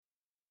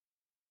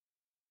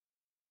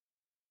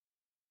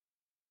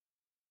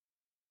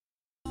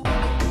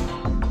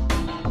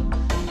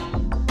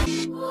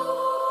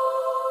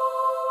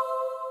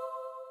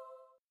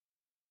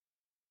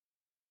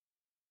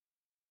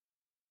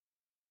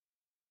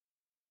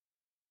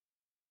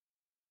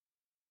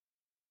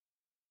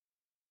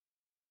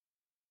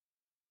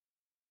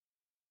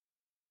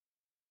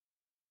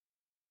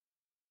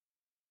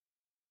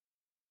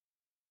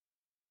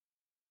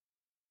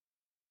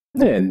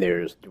And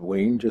there's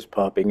Dwayne just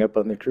popping up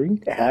on the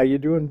screen. How you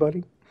doing,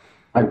 buddy?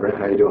 Hi, Brent.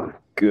 How you doing?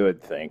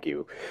 Good, thank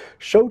you.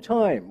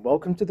 Showtime.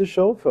 Welcome to the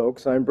show,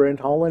 folks. I'm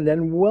Brent Holland,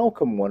 and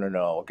welcome one and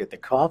all. Get the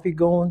coffee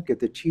going, get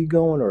the tea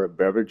going, or a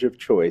beverage of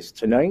choice.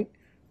 Tonight,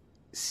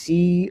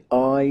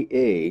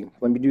 CIA,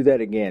 let me do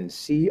that again,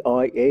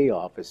 CIA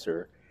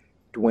officer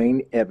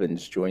Dwayne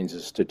Evans joins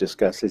us to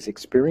discuss his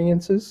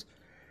experiences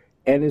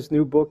and his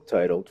new book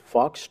titled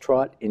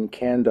Foxtrot in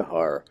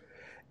Kandahar,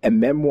 a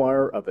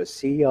memoir of a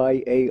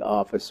CIA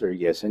officer,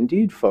 yes,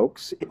 indeed,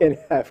 folks, in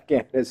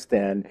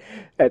Afghanistan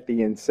at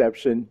the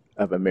inception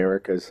of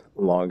America's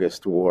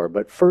longest war.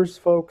 But first,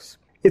 folks,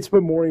 it's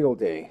Memorial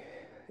Day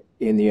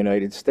in the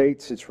United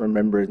States, it's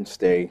Remembrance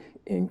Day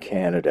in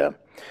Canada.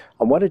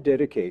 I want to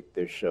dedicate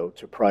this show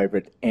to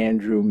Private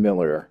Andrew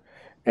Miller.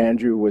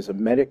 Andrew was a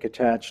medic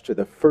attached to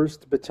the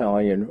 1st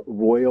Battalion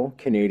Royal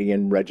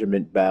Canadian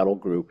Regiment Battle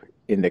Group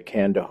in the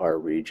Kandahar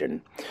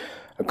region.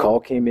 A call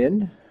came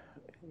in,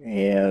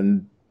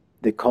 and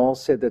the call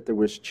said that there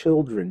was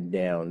children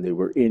down. They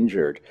were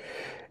injured.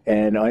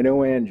 And I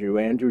know Andrew.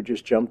 Andrew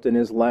just jumped in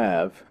his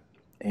lav,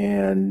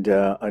 and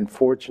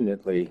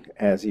unfortunately,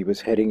 as he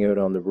was heading out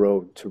on the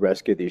road to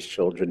rescue these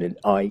children, an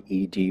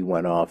IED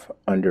went off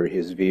under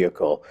his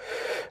vehicle.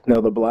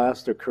 Now, the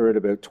blast occurred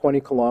about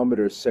 20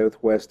 kilometers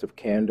southwest of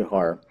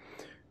Kandahar.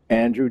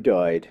 Andrew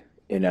died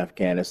in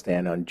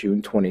Afghanistan on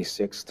June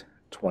 26th,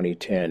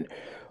 2010.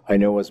 I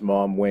know his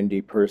mom,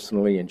 Wendy,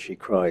 personally, and she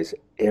cries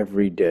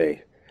every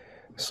day.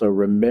 So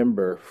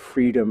remember,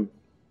 freedom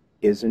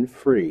isn't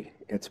free.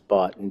 It's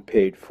bought and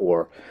paid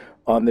for.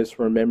 On this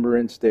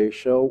Remembrance Day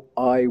show,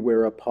 I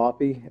wear a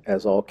poppy,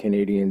 as all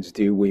Canadians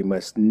do. We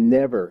must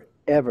never,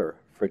 ever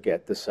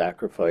forget the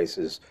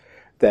sacrifices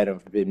that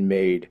have been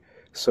made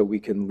so we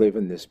can live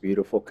in this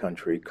beautiful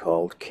country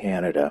called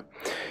Canada.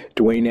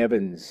 Dwayne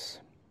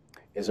Evans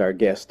is our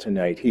guest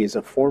tonight. He is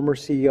a former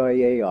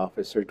CIA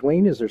officer.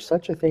 Dwayne, is there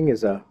such a thing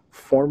as a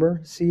former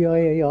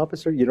CIA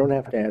officer? You don't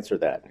have to answer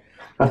that.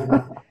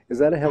 Is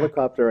that a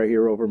helicopter I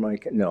hear over my...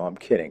 No, I'm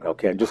kidding.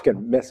 Okay, I'm just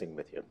messing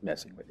with you.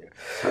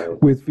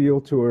 With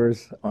field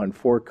tours on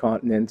 4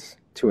 continents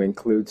to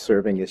include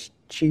serving as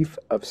Chief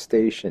of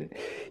Station.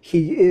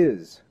 He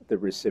is the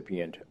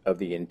recipient of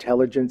the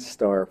Intelligence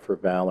Star for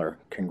Valor.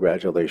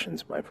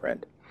 Congratulations, my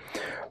friend.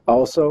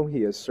 Also,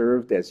 he has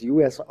served as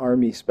U.S.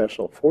 Army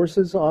Special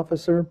Forces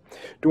officer.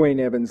 Dwayne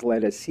Evans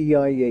led a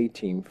CIA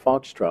team,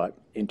 Foxtrot,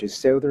 into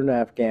southern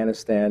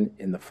Afghanistan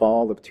in the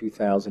fall of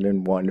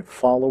 2001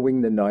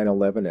 following the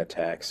 9/11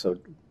 attacks, so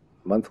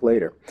a month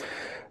later.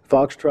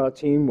 Foxtrot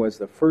team was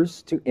the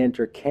first to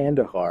enter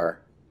Kandahar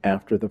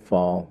after the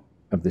fall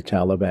of the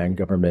Taliban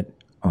government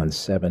on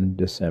 7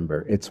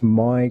 December. It's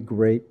my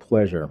great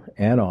pleasure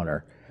and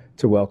honor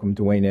to welcome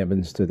Dwayne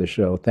Evans to the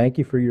show. Thank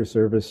you for your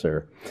service,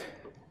 sir.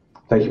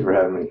 Thank you for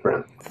having me,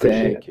 Brent.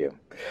 Thank you.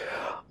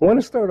 I want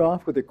to start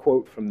off with a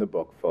quote from the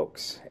book,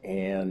 folks.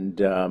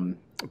 And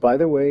by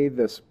the way,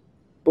 this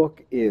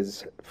book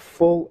is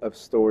full of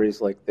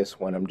stories like this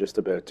one I'm just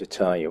about to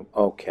tell you.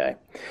 Okay.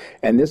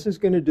 And this is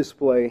going to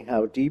display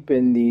how deep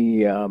in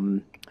the,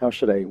 how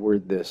should I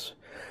word this,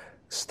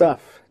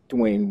 stuff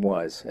Dwayne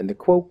was. And the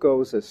quote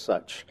goes as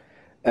such: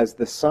 as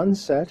the sun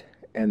set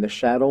and the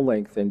shadow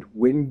lengthened,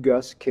 wind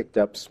gusts kicked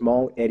up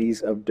small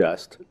eddies of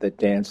dust that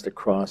danced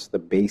across the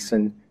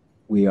basin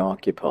we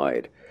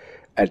occupied.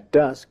 At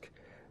dusk,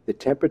 the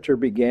temperature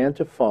began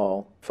to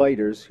fall.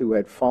 Fighters who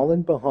had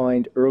fallen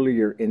behind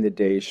earlier in the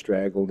day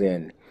straggled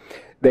in.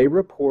 They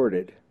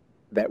reported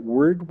that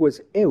word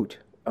was out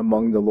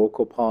among the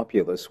local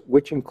populace,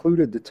 which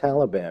included the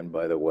Taliban,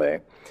 by the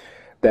way,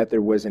 that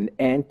there was an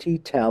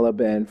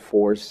anti-Taliban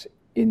force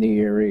in the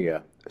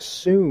area.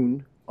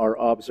 Soon, our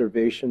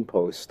observation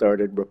post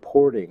started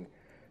reporting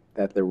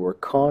that there were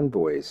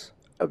convoys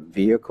of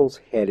vehicles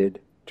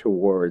headed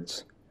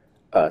towards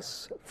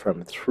us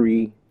from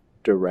 3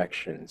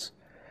 directions.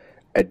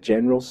 A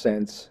general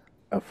sense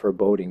of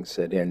foreboding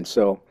set in.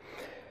 So,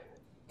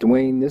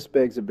 Dwayne, this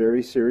begs a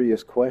very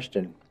serious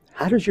question.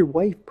 How does your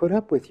wife put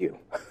up with you?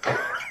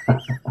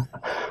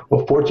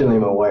 Well, fortunately,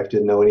 my wife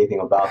didn't know anything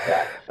about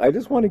that. I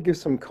just want to give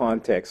some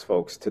context,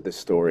 folks, to the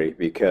story,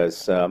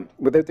 because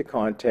without the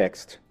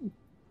context,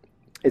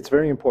 it's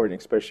very important,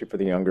 especially for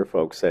the younger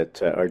folks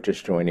that are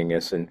just joining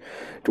us. And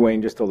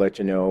Dwayne, just to let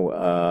you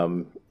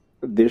know,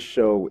 this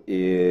show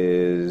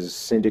is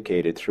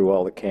syndicated through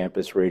all the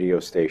campus radio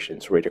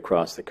stations right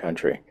across the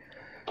country.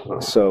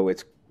 So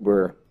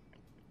we're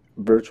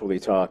virtually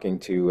talking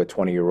to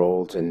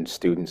 20-year-olds and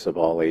students of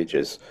all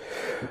ages.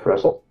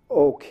 Impressive.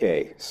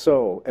 Okay,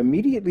 so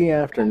immediately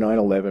after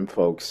 9/11,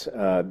 folks,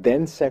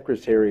 then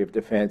Secretary of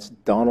Defense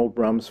Donald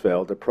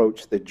Rumsfeld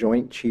approached the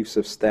Joint Chiefs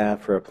of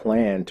Staff for a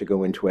plan to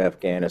go into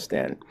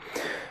Afghanistan.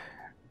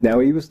 Now,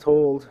 he was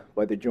told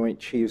by the Joint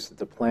Chiefs that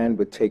the plan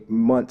would take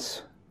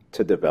months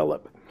to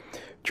develop.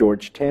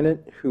 George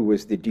Tenet, who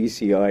was the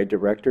DCI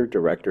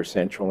Director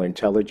Central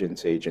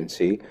Intelligence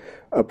Agency,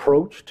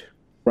 approached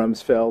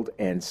Rumsfeld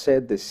and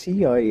said the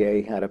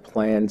CIA had a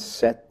plan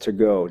set to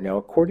go. Now,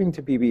 according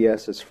to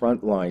PBS's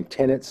Frontline,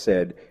 Tenet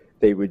said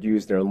They would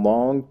use their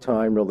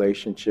long-time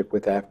relationship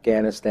with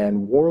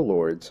Afghanistan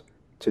warlords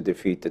to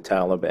defeat the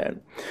Taliban.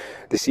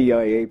 The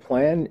CIA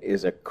plan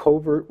is a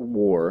covert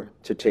war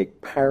to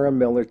take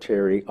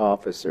paramilitary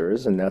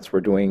officers, and that's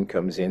where Dwayne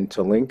comes in,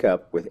 to link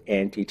up with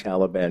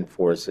anti-Taliban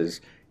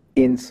forces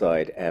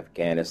inside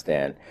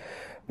Afghanistan.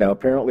 Now,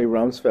 apparently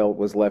Rumsfeld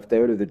was left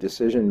out of the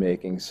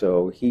decision-making,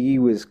 so he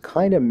was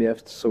kind of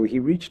miffed, so he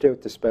reached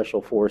out to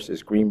Special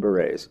Forces, Green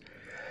Berets.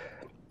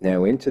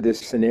 Now, into this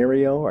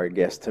scenario, our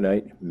guest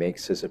tonight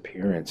makes his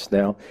appearance.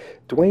 Now,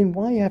 Dwayne,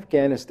 why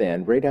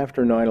Afghanistan? Right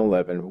after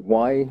 9/11,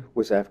 why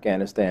was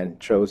Afghanistan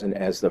chosen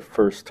as the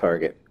first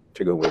target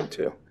to go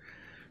into?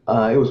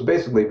 It was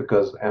basically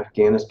because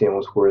Afghanistan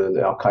was where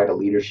the Al-Qaeda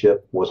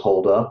leadership was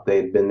holed up. They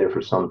had been there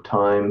for some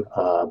time,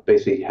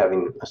 basically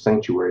having a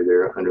sanctuary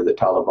there under the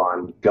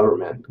Taliban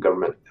government, the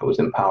government that was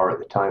in power at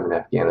the time in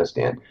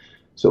Afghanistan.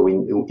 So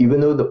even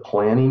though the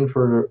planning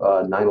for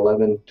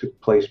 9/11 took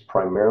place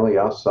primarily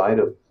outside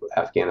of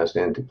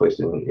Afghanistan, took place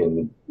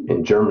in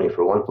Germany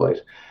for one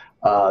place,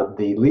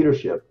 the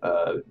leadership,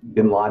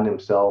 bin Laden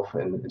himself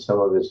and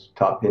some of his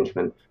top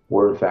henchmen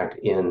were in fact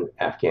in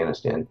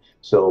Afghanistan.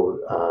 So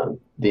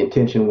the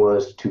intention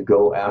was to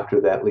go after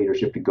that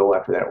leadership, to go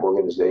after that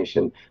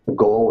organization. The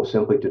goal was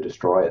simply to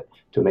destroy it,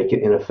 to make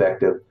it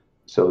ineffective,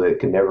 so that it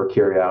can never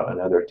carry out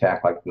another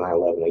attack like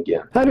 9/11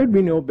 again. How did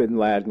we know bin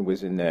Laden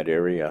was in that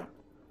area?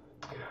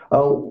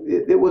 Oh,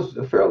 it was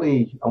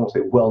fairly, I won't say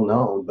well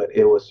known, but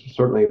it was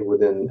certainly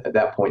at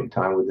that point in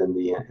time, within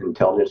the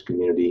intelligence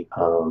community.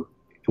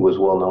 It was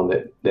well known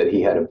that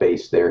he had a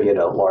base there. He had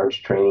a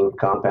large training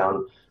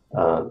compound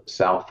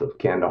south of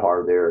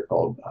Kandahar there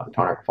called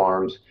Tarnak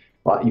Farms.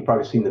 You've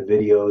probably seen the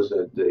videos,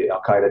 the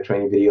Al-Qaeda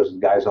training videos of the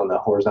guys on the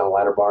horizontal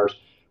ladder bars.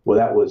 Well,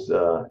 that was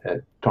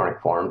at Tarnak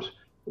Farms.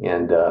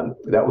 And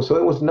it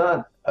was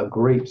not a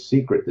great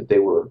secret that they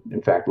were,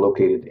 in fact,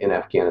 located in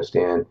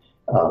Afghanistan,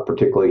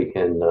 particularly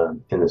in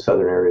the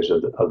southern areas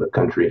of the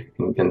country,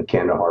 in the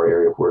Kandahar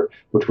area,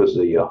 which was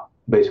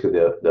basically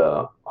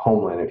the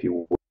homeland, if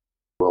you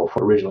will,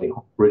 for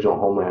original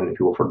homeland, if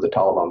you will, for the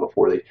Taliban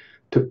before they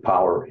took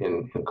power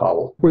in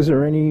Kabul. Was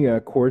there any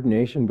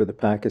coordination with the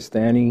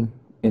Pakistani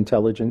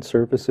intelligence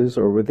services,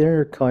 or were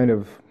there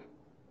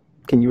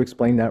can you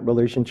explain that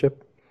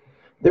relationship?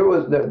 This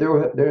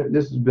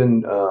has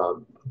been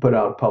put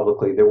out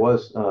publicly. There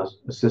was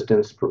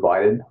assistance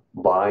provided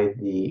by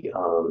the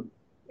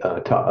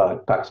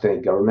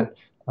Pakistani government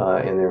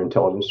and their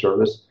intelligence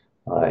service.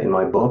 In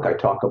my book, I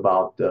talk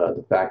about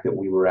the fact that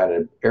we were at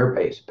an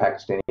airbase,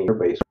 Pakistani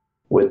airbase,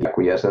 with the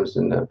acquiescence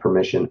and the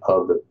permission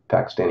of the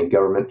Pakistani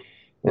government.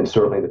 And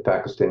certainly the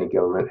Pakistani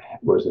government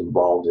was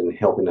involved in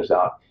helping us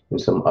out in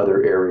some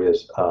other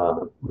areas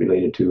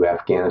related to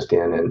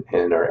Afghanistan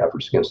and our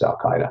efforts against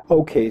Al-Qaeda.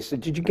 Okay, so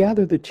did you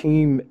gather the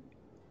team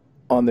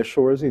on the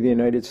shores of the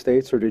United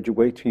States, or did you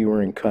wait till you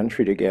were in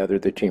country to gather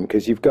the team?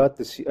 Because you've got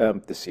the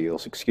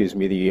SEALs,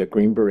 the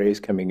Green Berets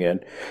coming in,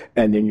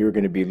 and then you're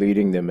going to be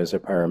leading them as a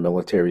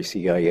paramilitary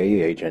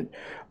CIA agent.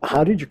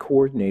 How did you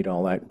coordinate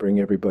all that and bring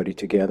everybody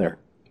together?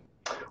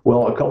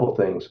 Well, a couple of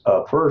things.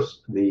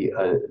 First,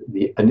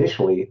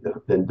 initially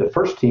the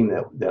first team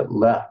that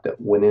left, that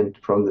went in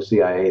from the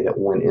CIA, that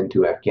went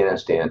into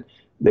Afghanistan,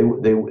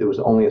 it was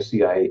only a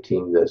CIA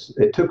team.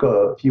 It took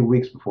a few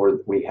weeks before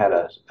we had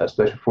a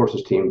special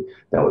forces team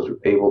that was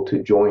able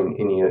to join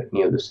any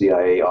of the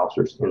CIA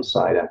officers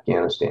inside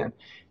Afghanistan,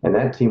 and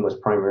that team was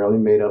primarily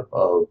made up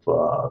of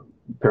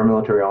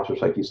paramilitary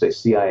officers, like you say,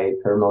 CIA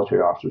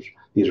paramilitary officers.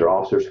 These are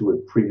officers who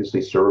had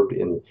previously served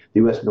in the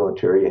U.S.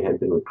 military and had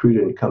been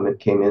recruited and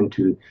came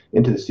into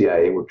the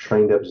CIA, were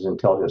trained up as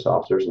intelligence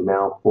officers, and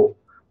now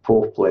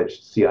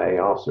full-fledged CIA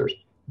officers.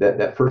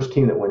 That first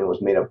team that went in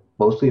was made up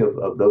mostly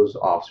of those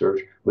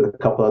officers, with a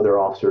couple other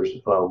officers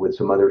with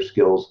some other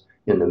skills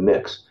in the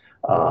mix.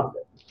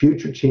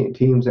 Future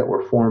teams that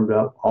were formed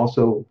up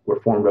also were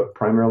formed up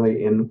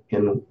primarily in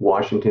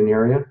Washington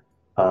area,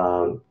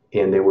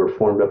 and they were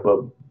formed up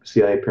of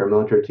CIA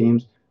paramilitary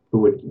teams who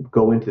would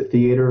go into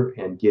theater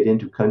and get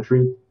into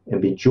country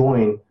and be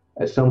joined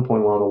at some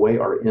point along the way,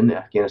 or in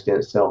Afghanistan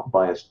itself,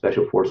 by a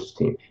special forces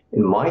team.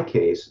 In my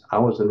case, I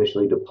was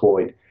initially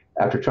deployed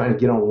after trying to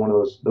get on one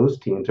of those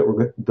teams.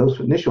 Those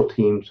initial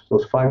teams,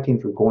 those 5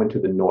 teams, were going to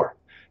the north.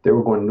 They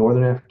were going to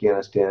northern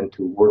Afghanistan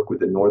to work with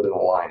the Northern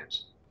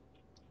Alliance.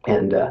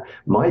 And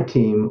my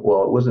team,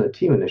 well, it wasn't a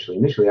team initially.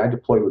 Initially, I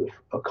deployed with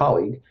a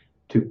colleague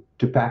to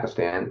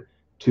Pakistan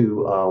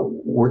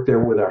to work there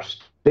with our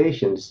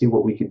station to see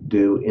what we could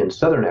do in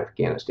southern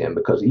Afghanistan,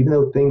 because even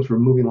though things were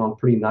moving along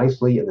pretty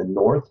nicely in the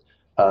north,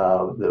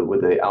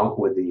 with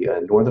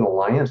the Northern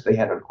Alliance, they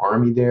had an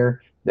army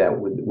there that,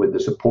 with the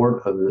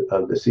support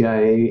of the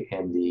CIA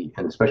and the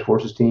Special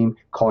Forces team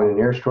calling in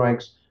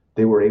airstrikes,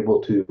 they were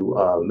able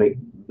to make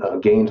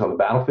gains on the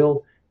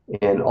battlefield,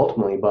 and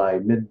ultimately by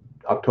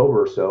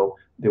mid-October or so,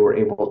 they were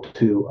able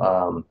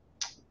to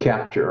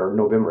capture, or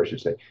November, I should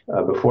say,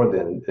 before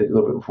then, a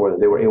little bit before then,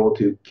 they were able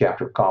to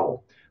capture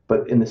Kabul.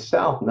 But in the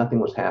south,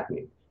 nothing was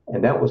happening,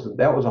 and that was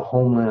a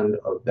homeland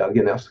of,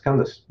 again, that was kind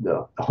of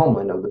the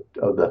homeland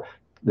of the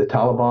the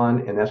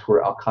Taliban, and that's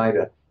where Al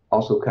Qaeda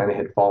also kind of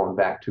had fallen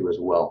back to as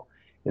well.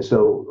 And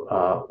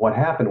so what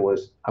happened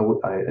was,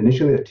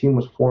 initially a team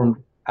was formed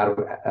out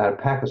of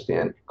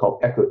Pakistan called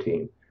Echo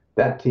Team.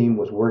 That team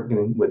was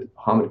working with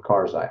Hamid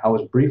Karzai. I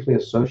was briefly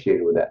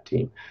associated with that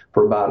team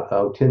for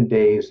about 10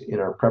 days in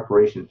our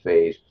preparation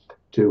phase.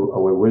 We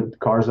were with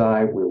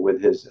Karzai, we were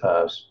with his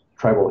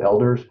tribal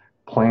elders,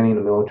 planning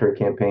a military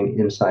campaign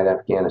inside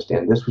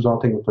Afghanistan. This was all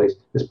taking place.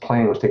 This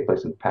planning was taking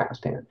place in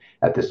Pakistan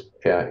at this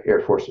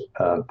Air Force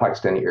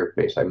Pakistani Air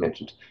Base I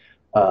mentioned.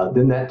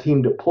 Then that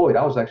team deployed.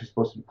 I was actually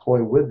supposed to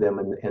deploy with them,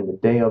 and the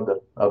day of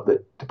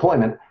the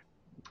deployment,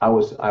 I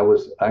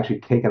was actually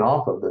taken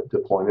off of the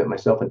deployment,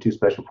 myself and two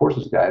special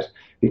forces guys,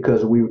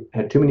 because we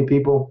had too many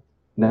people,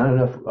 not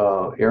enough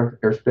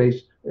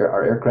airspace,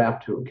 our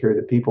aircraft to carry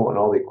the people and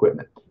all the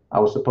equipment. I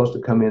was supposed to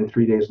come in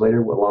 3 days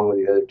later along with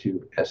the other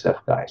two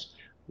SF guys.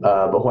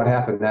 But what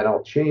happened, that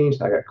all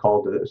changed. I got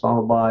called to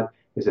Islamabad.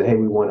 They said, hey,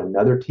 we want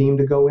another team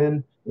to go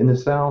in the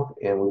south,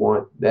 and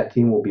that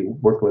team will be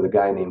working with a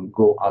guy named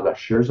Gul Agha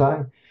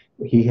Shirzai.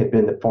 He had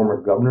been the former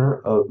governor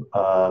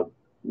of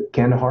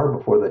Kandahar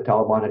before the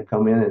Taliban had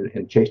come in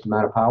and chased him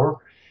out of power.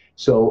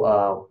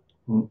 So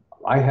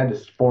I had to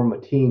form a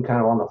team kind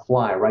of on the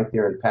fly right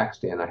there in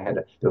Pakistan.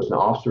 There was an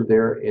officer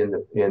there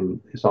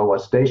in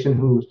Islamabad Station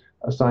who was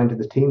assigned to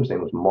the team. His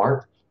name was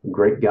Mark, a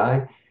great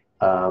guy.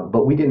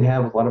 But we didn't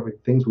have a lot of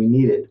things we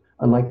needed.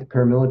 Unlike the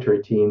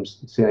paramilitary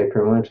teams, CIA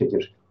paramilitary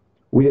teams,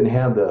 we didn't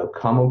have the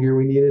commo gear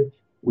we needed.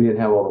 We didn't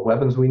have all the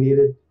weapons we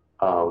needed.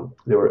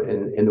 There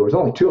was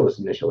only two of us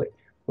initially.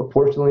 But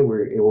fortunately, we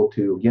were able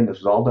to, again, this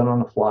was all done on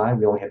the fly.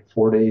 We only had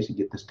 4 days to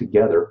get this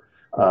together.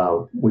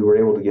 We were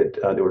able to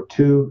get, there were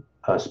two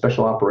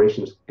special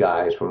operations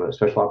guys from a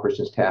special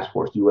operations task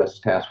force, U.S.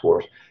 task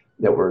force,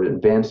 that were an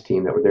advanced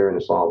team that were there in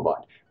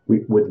Islamabad.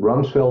 With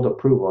Rumsfeld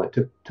approval, it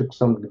took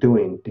some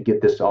doing to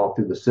get this all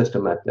through the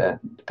system at the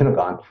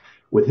Pentagon.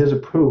 With his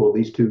approval,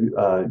 these two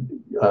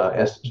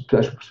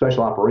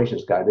special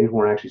operations guys, they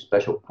weren't actually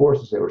special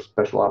forces, they were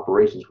special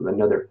operations with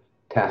another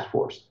task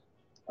force.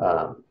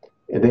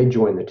 And they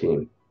joined the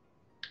team.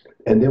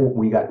 And then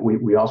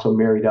we also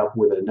married up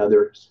with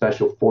another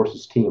special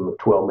forces team, a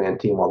 12-man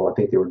team, although I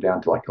think they were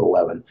down to like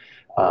 11.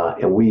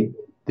 And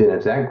then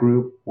as that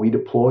group, we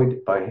deployed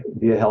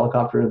via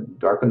helicopter in the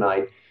dark of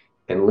night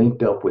and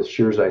linked up with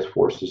Shirzai's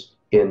forces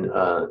in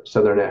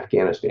southern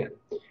Afghanistan.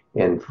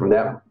 And from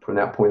that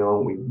point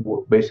on, we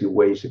basically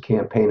waged a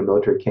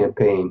military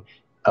campaign,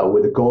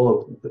 with the goal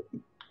of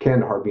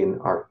Kandahar being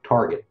our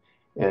target.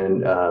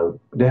 And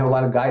they have a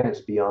lot of guidance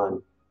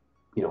beyond,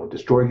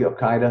 destroy Al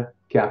Qaeda,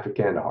 capture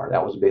Kandahar.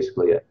 That was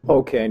basically it.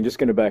 Okay, I'm just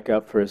going to back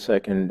up for a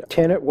second.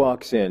 Tenet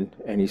walks in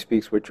and he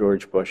speaks with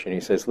George Bush and he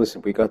says,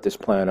 listen, we got this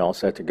plan all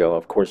set to go.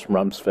 Of course,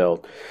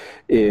 Rumsfeld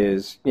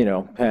is,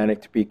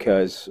 panicked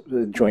because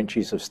the Joint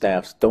Chiefs of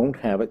Staffs don't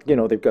have it.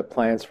 They've got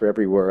plans for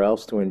everywhere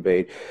else to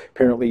invade.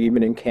 Apparently,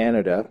 even in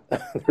Canada,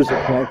 there's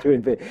a plan to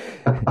invade.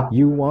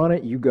 You want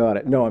it, you got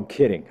it. No, I'm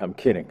kidding.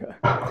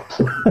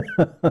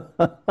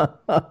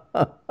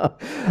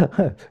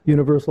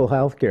 Universal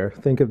health care.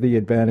 Think of the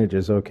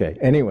advantages. Okay.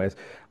 Anyways,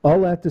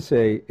 all that to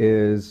say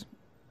is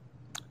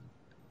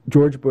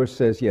George Bush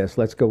says, yes,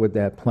 let's go with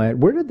that plan.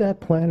 Where did that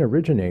plan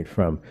originate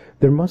from?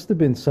 There must have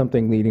been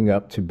something leading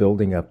up to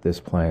building up this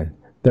plan.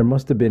 There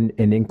must have been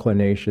an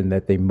inclination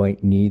that they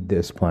might need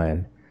this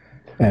plan.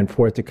 And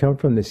for it to come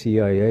from the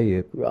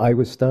CIA, I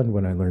was stunned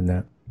when I learned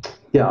that.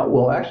 Yeah,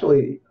 well,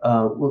 actually,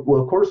 of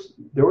course,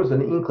 there was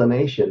an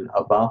inclination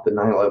about the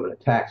 9/11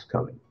 attacks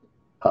coming.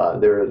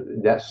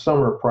 That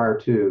summer prior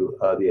to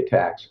the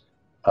attacks,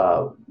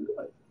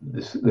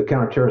 the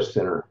Counterterrorist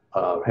Center,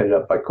 headed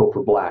up by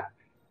Cofer Black,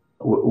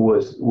 they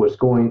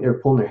were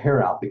pulling their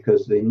hair out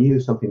because they knew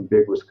something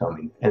big was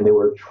coming, and they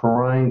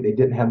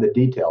didn't have the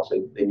details.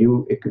 They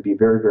knew it could be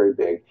very, very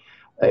big.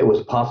 It was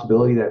a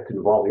possibility that it could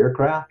involve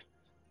aircraft,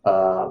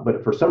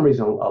 but for some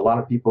reason, a lot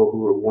of people who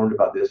were warned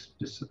about this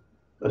just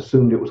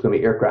assumed it was going to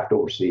be aircraft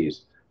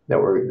overseas that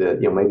were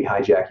maybe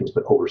hijackings,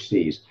 but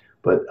overseas.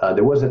 But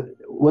there wasn't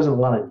a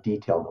lot of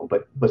detail,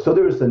 but so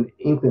there was an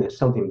inkling that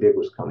something big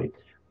was coming.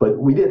 But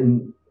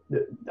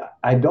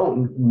I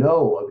don't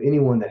know of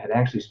anyone that had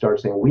actually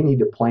started saying we need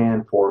to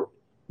plan for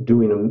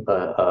doing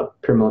a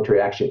paramilitary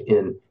action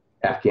in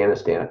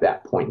Afghanistan at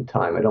that point in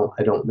time. I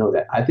don't know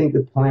that. I think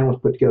the plan was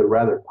put together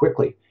rather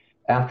quickly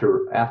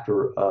after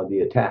the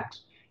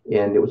attacks,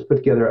 and it was put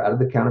together out of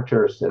the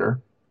Counterterrorist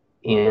Center.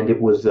 And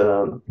it was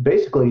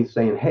basically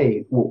saying,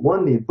 hey,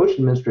 the Bush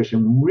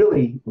administration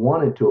really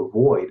wanted to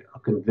avoid a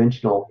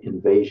conventional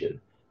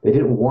invasion. They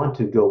didn't want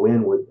to go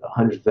in with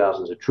hundreds of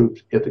thousands of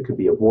troops if it could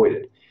be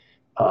avoided,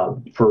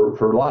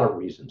 for a lot of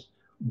reasons.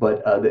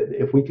 But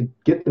if we could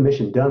get the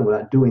mission done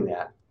without doing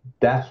that,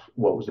 that's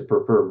what was the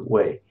preferred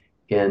way.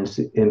 And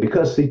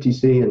because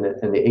CTC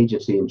and the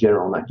agency in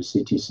general, not just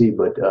CTC,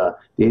 but the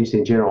agency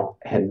in general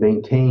had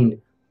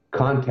maintained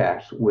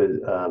contacts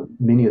with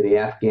many of the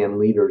Afghan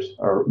leaders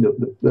or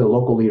the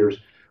local leaders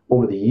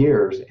over the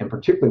years, and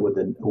particularly with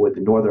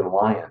the Northern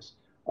Alliance.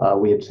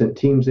 We had sent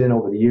teams in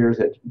over the years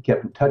that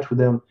kept in touch with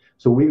them.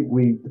 So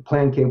the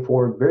plan came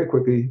forward very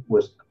quickly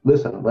was,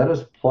 listen, let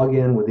us plug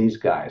in with these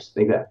guys.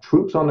 They got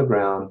troops on the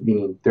ground,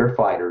 meaning they're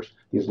fighters,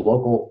 these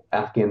local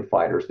Afghan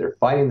fighters. They're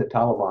fighting the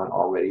Taliban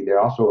already. They're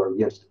also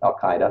against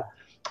Al-Qaeda.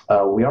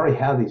 We already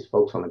have these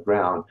folks on the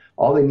ground.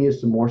 All they need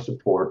is some more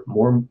support,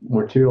 more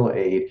material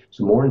aid,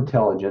 some more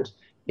intelligence,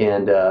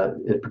 and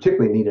it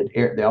particularly needed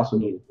air. They also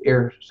needed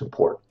air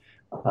support.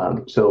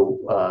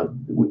 The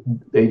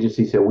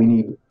agency said we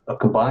need a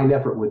combined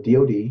effort with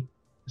DoD,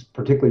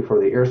 particularly for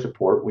the air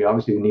support. We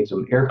obviously need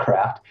some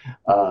aircraft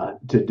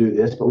to do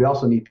this, but we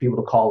also need people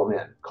to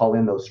call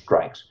in those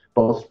strikes,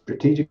 both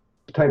strategic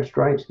type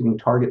strikes, hitting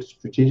targets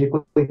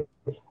strategically,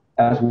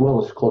 as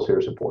well as close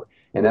air support.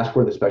 And that's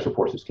where the special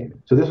forces came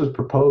in. So this was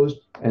proposed,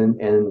 and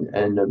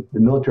the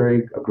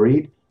military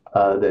agreed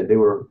that they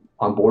were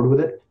on board with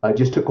it. It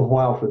just took a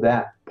while for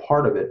that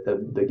part of it,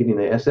 the getting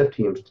the SF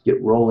teams to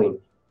get rolling,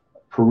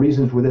 for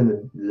reasons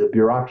within the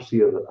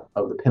bureaucracy of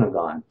the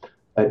Pentagon.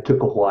 It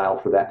took a while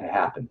for that to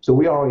happen. So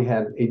we already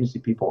had agency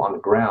people on the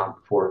ground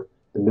before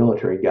the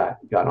military got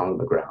on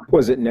the ground.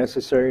 Was it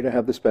necessary to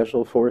have the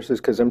special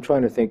forces? Because I'm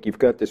trying to think, you've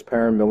got this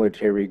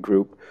paramilitary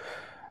group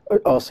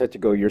all set to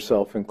go,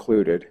 yourself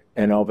included,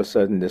 and all of a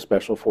sudden the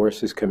special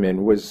forces come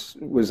in. Was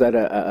that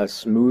a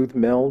smooth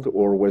meld,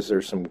 or was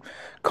there some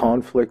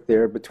conflict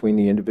there between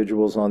the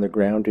individuals on the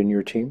ground in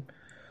your team?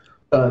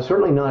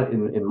 Certainly not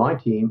in my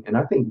team, and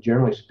I think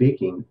generally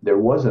speaking, there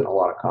wasn't a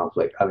lot of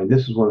conflict. I mean,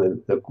 this is one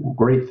of the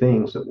great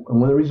things, and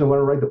one of the reasons I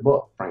wanted to write the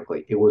book.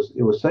 Frankly, it was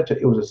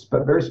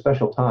a very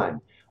special time.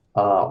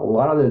 A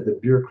lot of the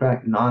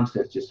bureaucratic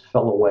nonsense just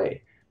fell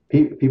away.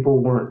 People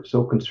weren't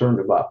so concerned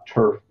about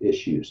turf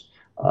issues.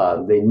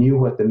 They knew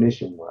what the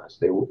mission was.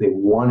 They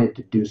wanted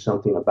to do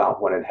something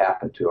about what had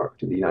happened to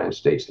the United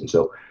States, and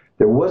so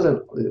there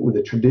wasn't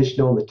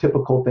the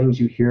typical things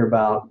you hear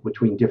about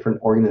between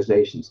different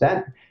organizations.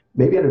 That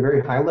maybe at a very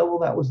high level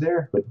that was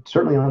there, but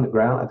certainly at the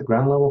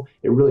ground level,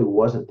 it really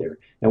wasn't there.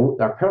 And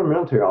our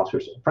paramilitary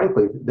officers,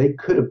 frankly, they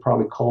could have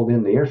probably called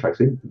in the airstrikes.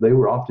 They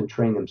were often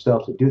trained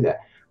themselves to do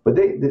that. But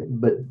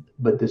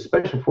but the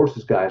special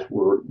forces guys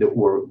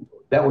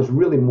that was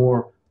really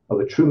more of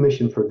a true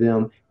mission for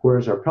them.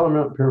 Whereas our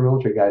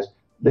paramilitary guys,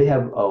 they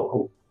have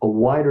a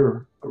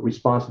wider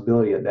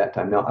responsibility at that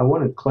time. Now, I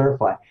want to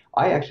clarify,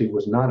 I actually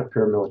was not a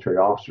paramilitary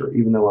officer,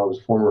 even though I was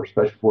former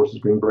Special Forces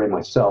Green Beret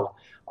myself.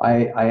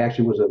 I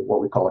actually was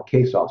what we call a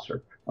case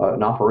officer,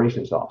 an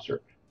operations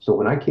officer. So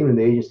when I came to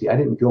the agency, I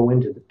didn't go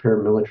into the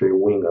paramilitary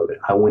wing of it.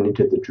 I went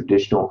into the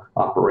traditional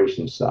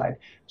operations side.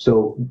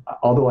 So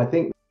although I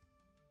think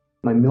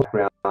my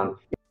military background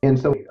and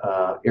some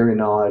area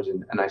knowledge,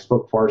 and I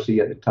spoke Farsi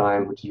at the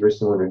time, which is very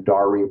similar to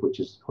Dari, which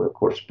is of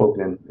course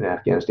spoken in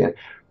Afghanistan.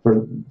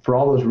 For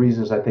all those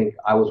reasons, I think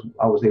I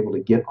was able to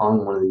get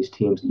on one of these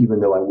teams,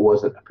 even though I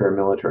wasn't a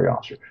paramilitary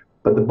officer.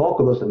 But the bulk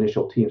of those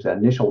initial teams, that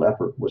initial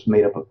effort, was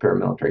made up of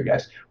paramilitary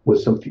guys,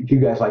 with some few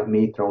guys like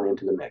me thrown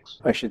into the mix.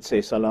 I should say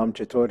salam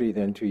chatori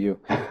then to you.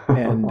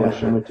 And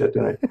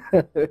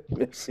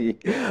merci.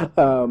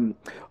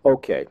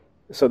 Okay,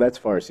 so that's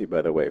Farsi,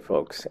 by the way,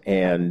 folks,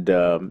 and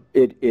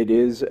it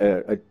is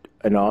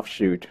an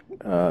offshoot.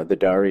 The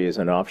Dari is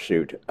an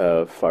offshoot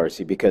of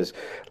Farsi, because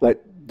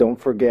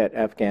don't forget,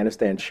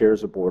 Afghanistan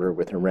shares a border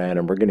with Iran,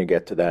 and we're going to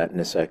get to that in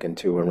a second,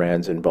 too,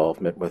 Iran's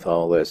involvement with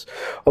all this.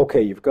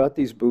 Okay, you've got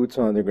these boots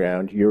on the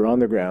ground. You're on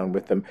the ground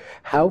with them.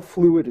 How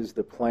fluid is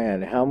the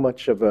plan? How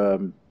much of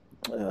an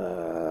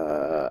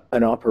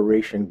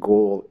operation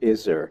goal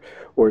is there?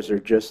 Or is there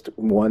just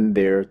one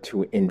there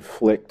to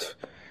inflict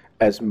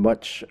as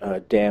much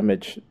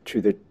damage to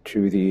the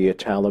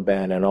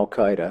Taliban and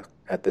Al-Qaeda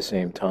at the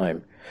same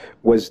time?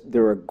 Was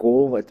there a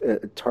goal,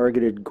 a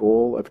targeted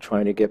goal of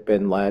trying to get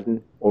bin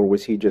Laden, or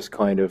was he just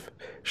kind of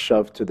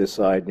shoved to the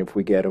side, and if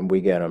we get him, we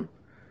get him?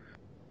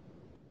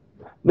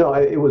 No,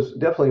 it was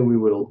definitely, we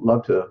would have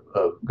loved to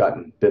have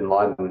gotten bin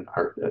Laden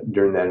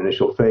during that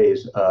initial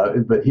phase,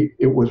 but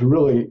it was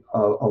really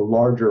a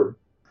larger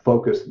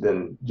focus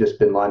than just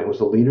bin Laden. It was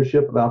the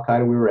leadership of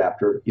Al-Qaeda we were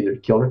after, either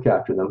to kill or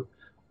capture them.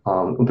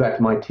 In fact,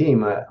 my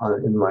team,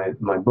 in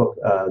my book,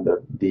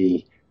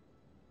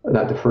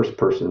 not the first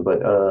person, but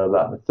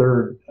about the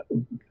third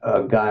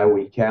guy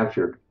we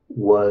captured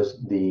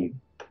was the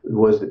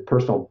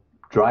personal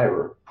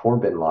driver for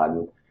bin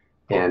Laden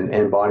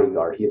and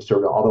bodyguard. He had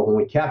served, although when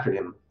we captured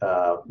him,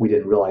 we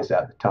didn't realize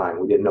that at the time.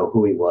 We didn't know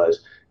who he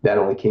was. That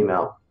only came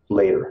out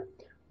later.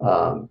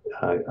 A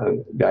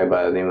guy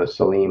by the name of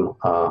Salim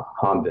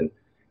Hamdan,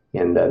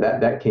 and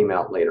that came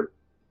out later.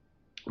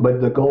 But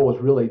the goal was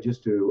really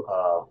just to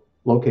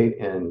locate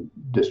and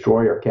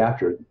destroy or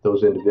capture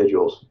those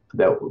individuals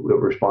that were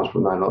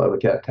responsible for the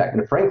 9/11 attack.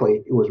 And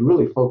frankly, it was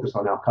really focused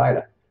on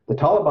Al-Qaeda. The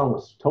Taliban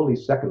was totally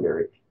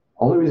secondary.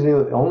 The only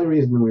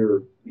reason we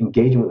were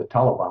engaging with the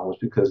Taliban was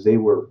because they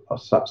were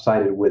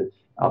sided with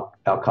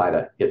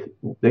Al-Qaeda. If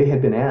they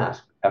had been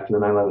asked after the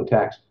 9/11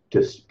 attacks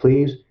to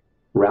please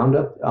round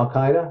up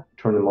Al-Qaeda,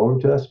 turn them over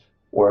to us,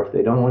 or if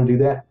they don't want to do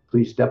that,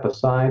 please step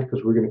aside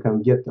because we're going to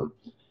come get them.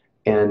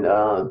 And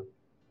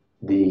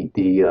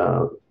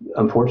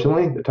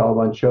Unfortunately, the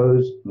Taliban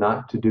chose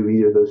not to do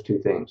either of those two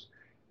things.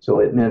 So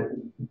it meant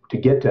to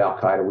get to Al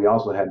Qaeda, we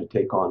also had to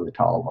take on the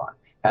Taliban.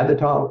 Had the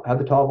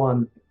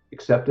Taliban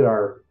accepted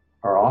our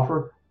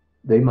offer,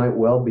 they might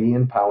well be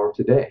in power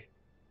today,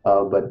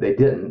 but they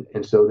didn't,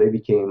 and so they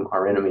became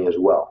our enemy as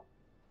well.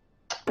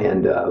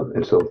 And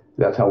so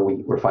that's how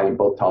we were fighting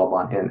both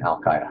Taliban and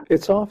Al Qaeda.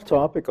 It's off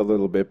topic a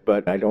little bit,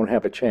 but I don't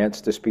have a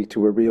chance to speak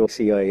to a real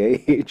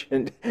CIA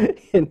agent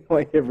in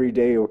my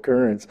everyday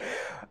occurrence.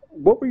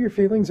 What were your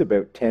feelings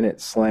about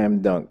Tenet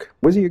Slam Dunk?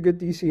 Was he a good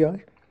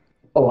DCI?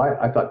 Oh,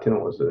 I thought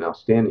Tenet was an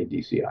outstanding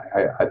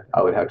DCI.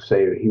 I would have to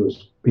say he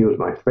was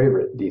my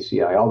favorite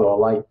DCI, although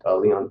I liked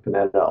Leon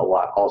Panetta a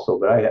lot also.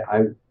 But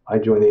I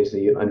joined AZ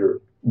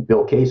under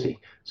Bill Casey,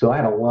 so I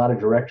had a lot of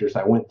directors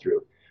I went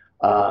through.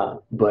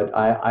 But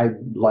I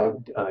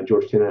liked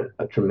George Tenet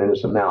a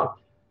tremendous amount.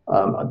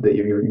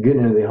 You're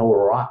getting into the whole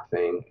Iraq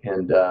thing,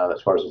 and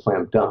as far as the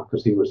slam dunk,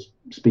 because he was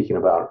speaking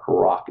about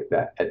Iraq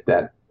at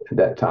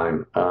that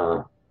time.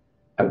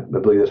 I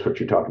believe that's what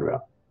you're talking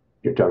about.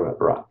 You're talking about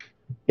Iraq,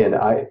 and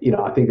I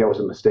think that was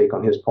a mistake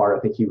on his part. I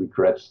think he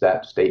regrets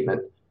that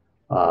statement.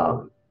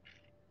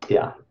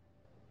 Yeah.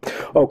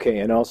 Okay,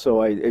 and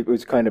also it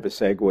was kind of a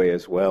segue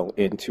as well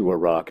into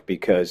Iraq,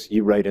 because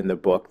you write in the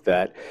book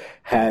that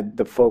had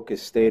the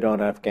focus stayed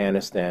on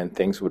Afghanistan,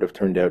 things would have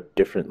turned out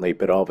differently,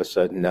 but all of a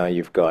sudden now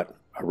you've got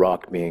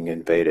Iraq being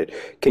invaded.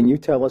 Can you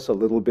tell us a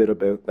little bit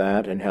about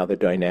that and how the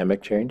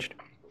dynamic changed?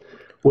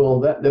 Well,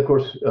 that of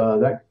course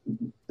that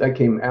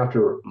came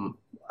after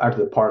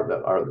the part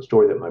that or the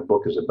story that my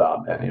book is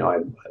about.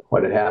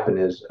 What had happened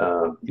is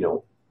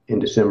in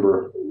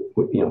December,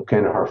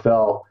 Kandahar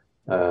fell.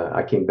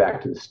 I came back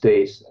to the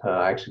States.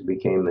 I actually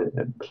became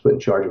put in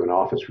charge of an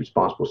office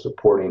responsible for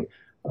supporting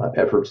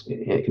efforts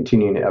and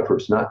continuing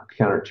efforts, not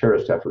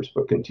counter-terrorist efforts,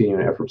 but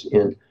continuing efforts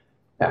in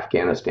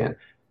Afghanistan.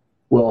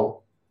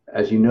 Well,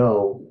 as you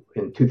know,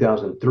 in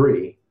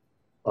 2003,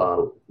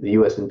 the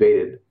U.S.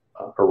 invaded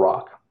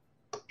Iraq.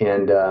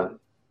 And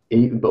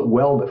but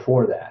well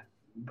before that,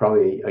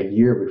 probably a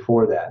year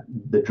before that,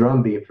 the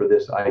drumbeat for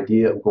this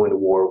idea of going to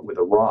war with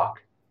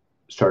Iraq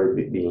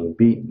started being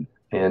beaten.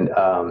 And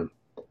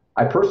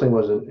I personally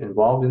wasn't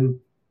involved in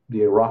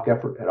the Iraq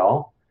effort at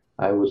all.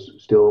 I was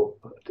still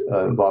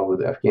involved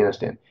with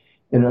Afghanistan.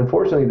 And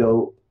unfortunately,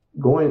 though,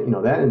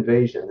 that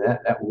invasion,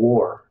 that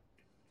war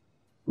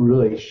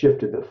really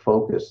shifted the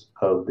focus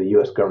of the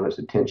U.S. government's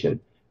attention.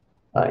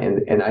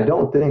 And I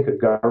don't think a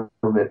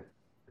government,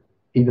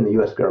 even the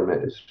U.S.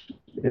 government, is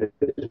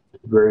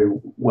very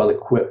well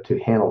equipped to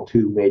handle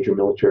two major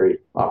military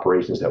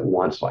operations at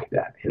once like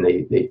that. And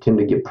they tend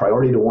to give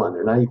priority to one.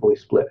 They're not equally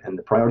split. And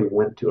the priority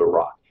went to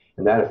Iraq.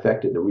 And that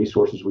affected the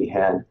resources we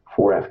had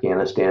for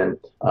Afghanistan,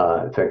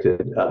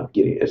 affected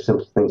getting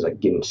simple things like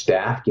getting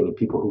staff, getting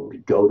people who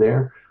could go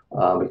there,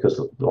 because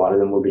a lot of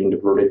them were being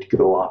diverted to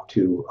go off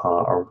to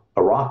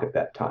Iraq at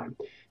that time.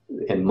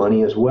 And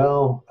money as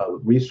well,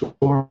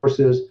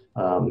 resources.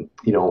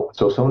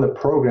 So some of the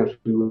programs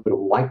we would have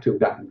liked to have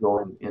gotten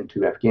going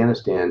into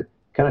Afghanistan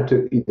kind of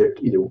took either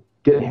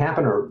didn't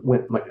happen or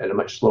went at a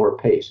much slower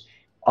pace.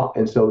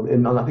 And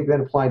I think that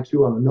applied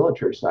too on the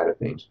military side of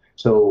things.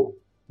 So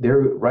there,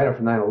 right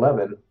after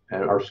 9/11,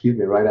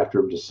 right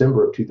after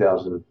December of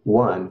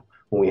 2001,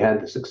 when we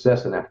had the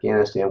success in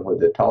Afghanistan, where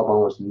the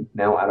Taliban was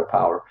now out of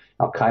power,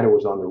 Al Qaeda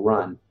was on the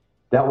run.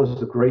 That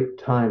was a great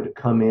time to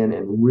come in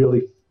and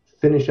really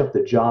finish up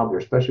the job there,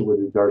 especially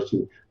with regards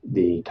to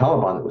the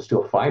Taliban that was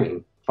still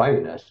fighting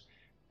us.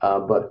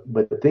 But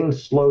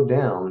things slowed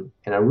down,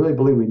 and I really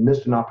believe we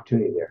missed an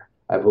opportunity there.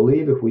 I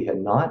believe if we had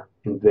not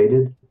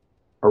invaded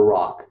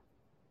Iraq,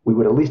 we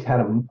would at least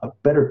had a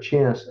better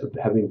chance of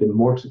having been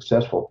more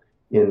successful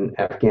in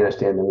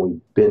Afghanistan than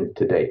we've been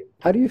to date.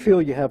 How do you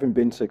feel you haven't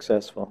been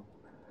successful?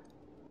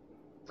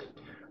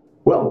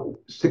 Well,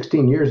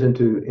 16 years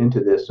into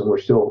this, and we're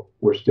still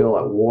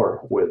at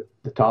war with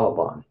the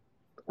Taliban,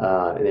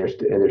 and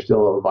there's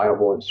still a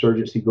viable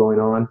insurgency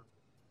going on.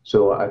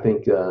 So I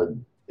think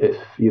if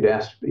you'd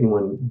asked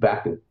anyone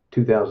back in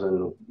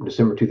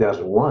December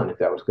 2001 if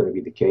that was going to be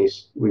the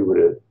case, we would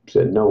have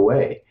said no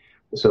way.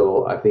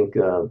 So I think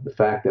the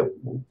fact that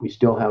we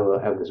still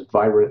have this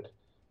vibrant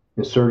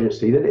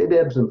insurgency, that it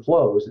ebbs and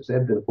flows. It's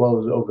ebbed and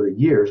flows over the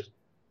years,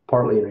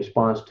 partly in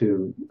response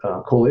to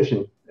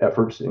coalition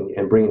efforts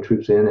and bringing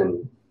troops in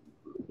and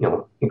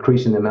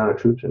increasing the amount of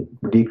troops and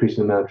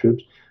decreasing the amount of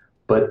troops.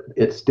 But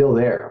it's still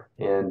there,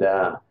 and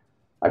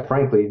I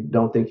frankly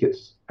don't think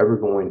it's ever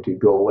going to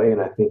go away.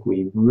 And I think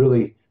we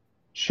really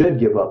should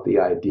give up the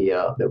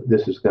idea that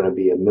this is going to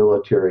be a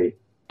military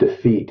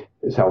defeat,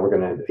 is how we're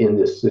going to end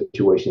this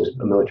situation, is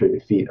a military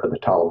defeat of the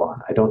Taliban.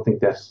 I don't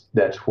think that's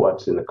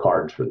what's in the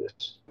cards for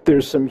this.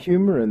 There's some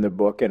humor in the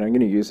book, and I'm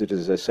going to use it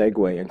as a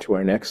segue into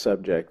our next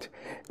subject.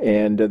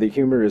 And the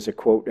humor is a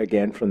quote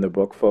again from the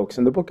book, folks.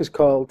 And the book is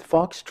called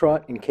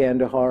Foxtrot in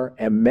Kandahar,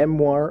 a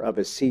memoir of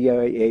a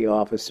CIA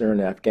officer in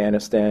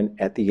Afghanistan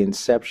at the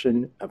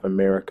inception of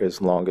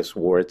America's longest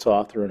war. Its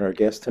author and our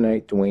guest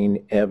tonight,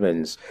 Dwayne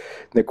Evans.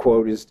 And the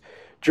quote is,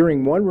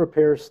 During one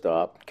repair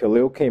stop,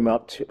 Khalil came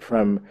up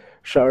from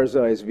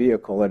Sharzai's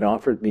vehicle and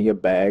offered me a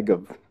bag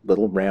of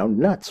little round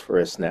nuts for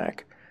a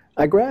snack.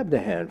 I grabbed a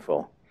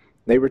handful.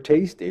 They were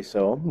tasty,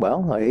 so,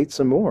 well, I ate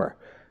some more.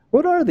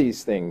 What are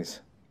these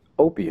things?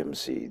 Opium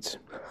seeds.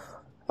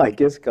 I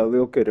guess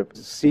Khalil could have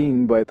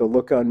seen by the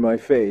look on my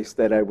face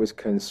that I was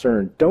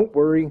concerned. Don't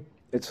worry,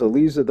 it's the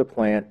leaves of the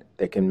plant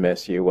that can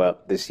mess you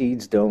up. The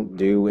seeds don't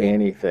do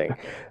anything.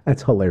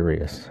 That's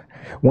hilarious.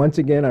 Once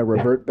again, I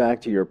revert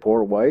back to your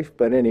poor wife,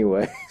 but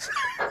anyways.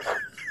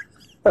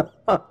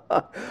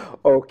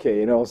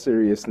 Okay, in all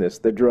seriousness,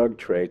 the drug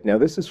trade. Now,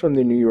 this is from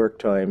the New York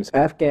Times.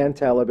 Afghan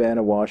Taliban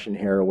awash in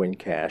heroin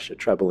cache, a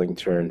troubling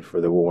turn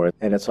for the war.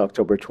 And it's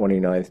October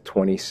 29th,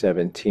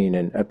 2017.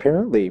 And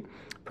apparently,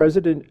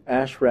 President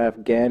Ashraf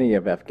Ghani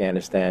of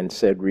Afghanistan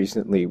said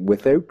recently,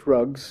 without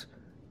drugs,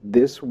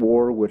 this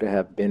war would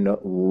have been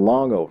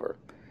long over.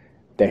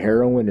 The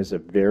heroin is a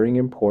very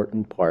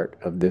important part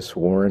of this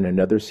war, and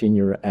another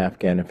senior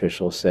Afghan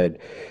official said,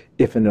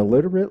 if an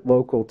illiterate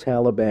local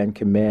Taliban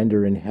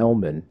commander in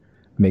Helmand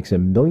makes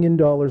 $1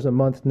 million a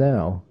month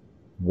now,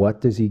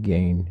 what does he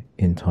gain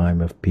in time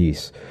of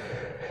peace?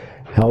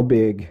 How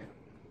big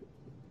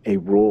a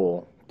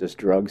role does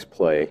drugs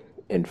play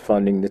in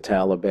funding the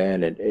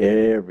Taliban and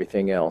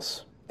everything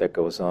else that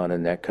goes on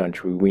in that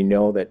country? We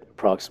know that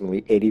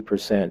approximately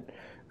 80%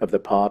 of the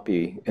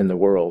poppy in the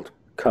world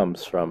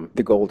comes from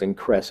the Golden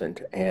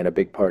Crescent, and a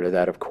big part of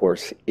that, of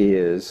course,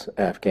 is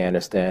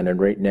Afghanistan. And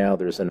right now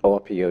there's an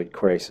opioid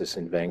crisis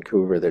in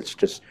Vancouver that's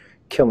just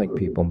killing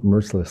people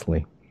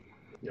mercilessly.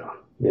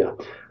 Yeah.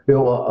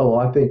 Well,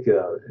 I think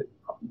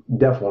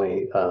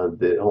definitely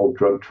the whole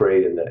drug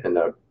trade and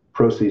the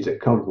proceeds that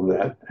come from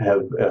that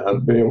have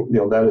been,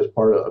 that is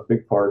a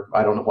big part.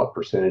 I don't know what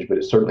percentage, but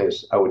it certainly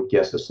is, I would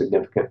guess, a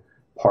significant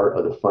part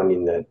of the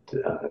funding that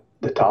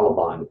the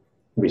Taliban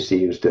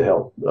receives to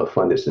help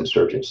fund its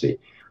insurgency.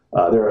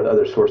 There are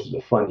other sources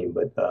of funding,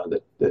 but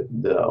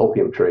the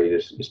opium trade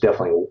is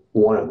definitely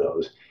one of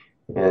those.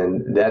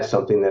 And that's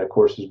something that, of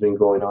course, has been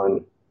going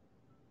on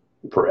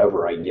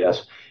forever, I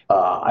guess.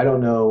 I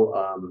don't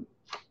know.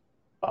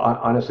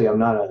 Honestly, I'm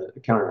not a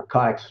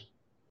counter-narcotics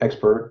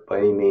expert by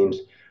any means.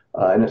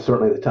 And it's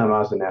certainly the time I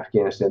was in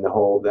Afghanistan, that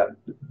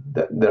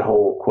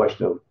whole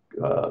question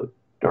of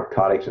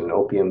narcotics and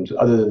opiums,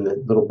 other than the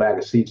little bag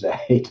of seeds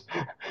I ate,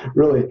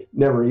 really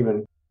never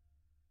even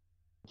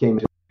came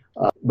to.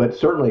 But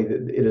certainly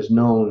it is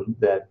known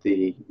that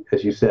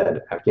as you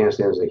said,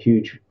 Afghanistan is a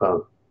huge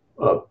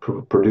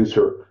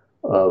producer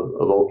of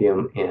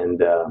opium,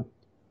 and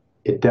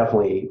it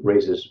definitely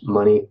raises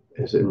money,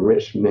 has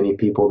enriched many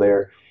people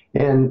there.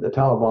 And the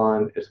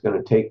Taliban is going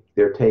to take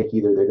their take.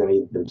 Either they're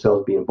going to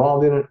themselves be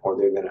involved in it, or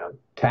they're going to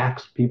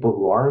tax people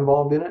who are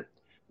involved in it.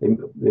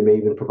 They may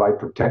even provide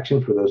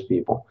protection for those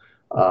people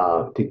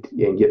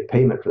and get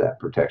payment for that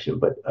protection.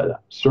 But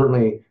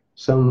certainly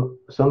some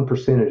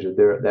percentage of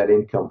that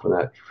income from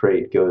that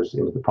trade goes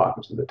into the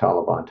pockets of the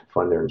Taliban to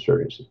fund their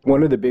insurgency.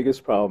 One of the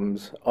biggest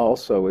problems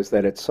also is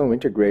that it's so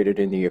integrated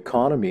in the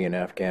economy in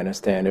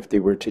Afghanistan. If they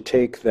were to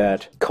take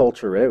that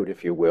culture out,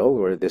 if you will,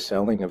 or the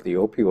selling of the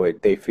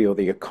opioid, they feel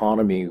the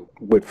economy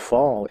would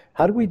fall.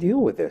 How do we deal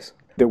with this?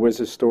 There was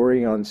a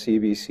story on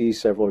CBC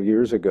several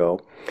years ago,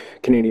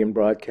 Canadian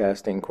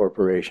Broadcasting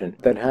Corporation,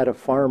 that had a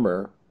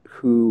farmer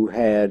who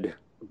had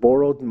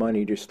borrowed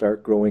money to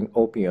start growing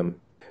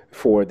opium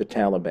for the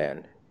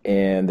Taliban.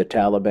 And the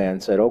Taliban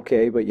said,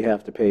 okay, but you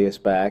have to pay us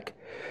back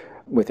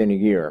within a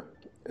year.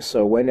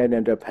 So what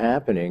ended up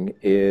happening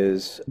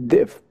is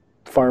the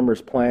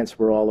farmers' plants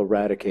were all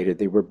eradicated.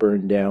 They were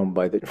burned down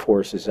by the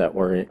forces that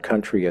were in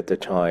country at the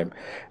time.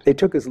 They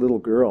took his little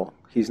girl.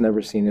 He's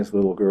never seen his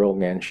little girl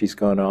again. She's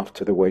gone off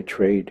to the white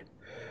trade.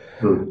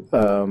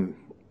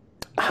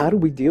 How do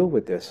we deal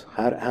with this?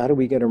 How do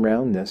we get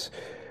around this?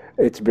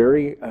 It's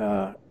very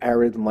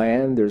arid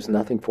land. There's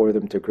nothing for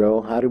them to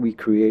grow. How do we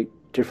create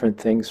different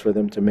things for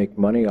them to make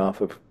money off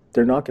of?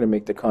 They're not going to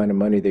make the kind of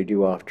money they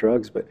do off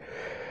drugs, but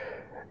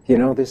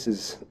this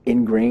is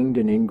ingrained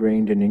and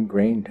ingrained and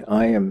ingrained.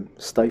 I am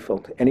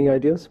stifled. Any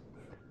ideas?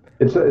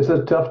 It's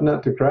a tough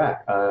nut to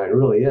crack. It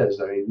really is.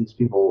 I mean, these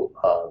people,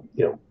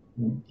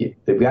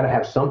 they've got to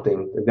have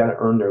something. They've got to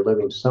earn their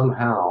living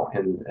somehow,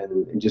 and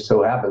it just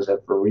so happens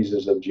that for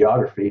reasons of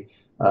geography,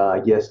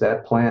 yes,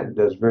 that plant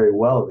does very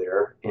well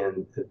there,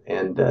 and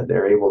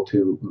they're able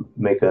to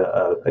make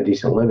a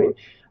decent living.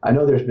 I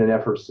know there's been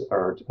efforts,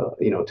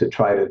 to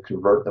try to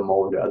convert them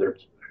over to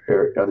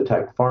other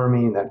type of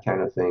farming, that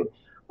kind of thing.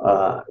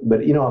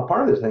 But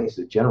part of this thing is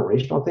a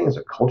generational thing, it's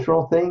a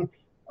cultural thing.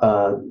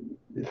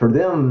 For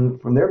them,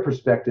 from their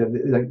perspective,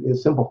 like a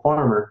simple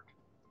farmer,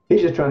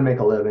 he's just trying to make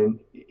a living.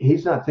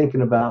 He's not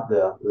thinking about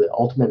the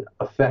ultimate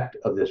effect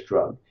of this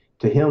drug.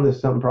 To him, this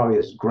is something probably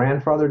his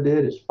grandfather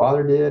did, his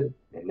father did,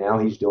 and now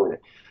he's doing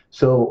it.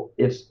 So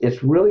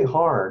it's really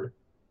hard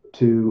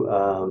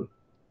to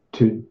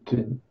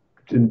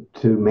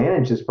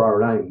manage this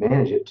problem, not even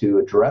manage it, to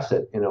address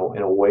it in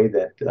a way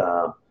that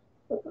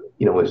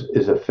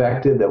is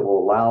effective, that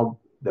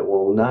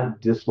will not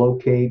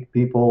dislocate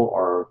people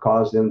or or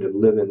cause them to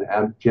live in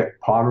abject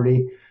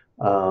poverty.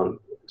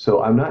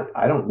 So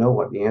I don't know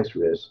what the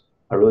answer is.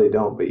 I really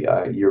don't, but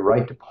you're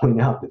right to point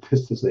out that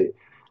this is a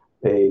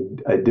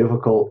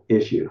difficult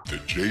issue. The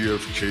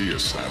JFK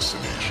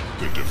Assassination,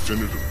 the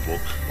definitive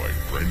book by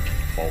Brent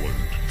Holland.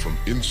 From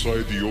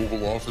inside the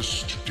Oval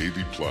Office to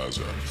Daily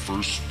Plaza,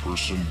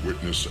 first-person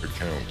witness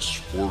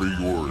accounts. Order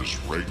yours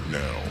right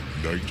now.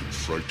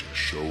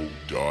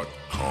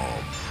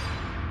 nightfrightshow.com.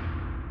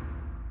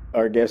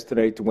 Our guest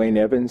today, Dwayne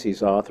Evans.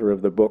 He's author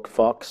of the book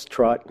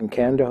Foxtrot in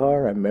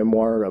Kandahar, a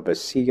memoir of a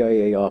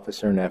CIA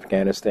officer in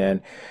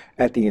Afghanistan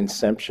at the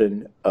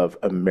inception of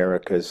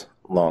America's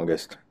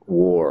longest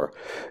war.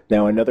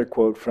 Now, another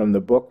quote from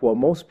the book: while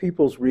most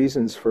people's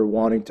reasons for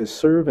wanting to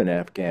serve in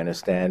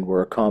Afghanistan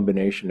were a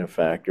combination of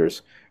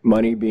factors,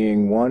 money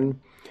being one,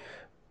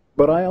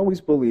 but I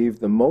always believed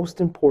the most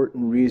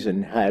important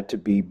reason had to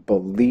be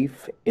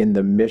belief in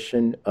the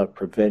mission of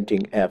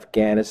preventing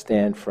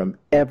Afghanistan from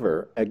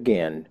ever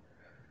again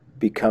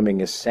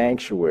becoming a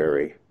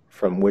sanctuary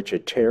from which a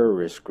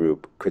terrorist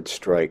group could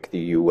strike the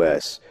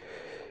U.S.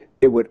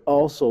 It would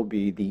also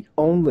be the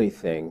only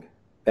thing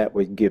that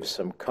would give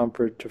some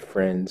comfort to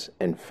friends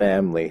and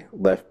family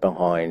left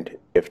behind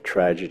if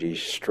tragedy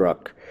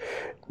struck.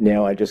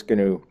 Now, it's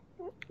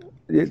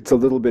a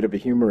little bit of a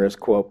humorous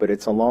quote, but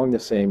it's along the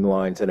same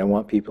lines, and I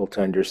want people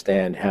to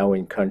understand how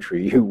in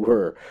country you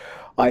were.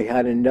 I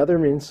had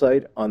another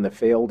insight on the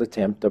failed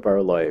attempt of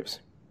our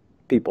lives.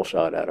 People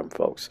shot at him,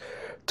 folks.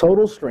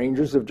 Total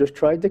strangers have just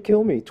tried to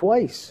kill me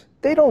twice.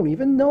 They don't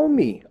even know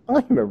me.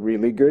 I'm a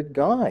really good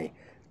guy.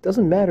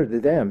 Doesn't matter to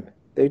them.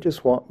 They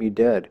just want me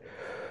dead.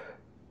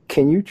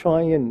 Can you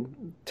try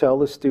and tell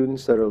the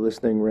students that are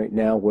listening right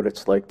now what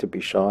it's like to be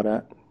shot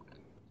at?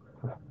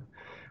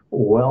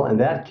 Well, in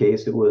that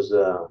case, it was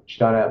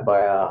shot at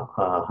by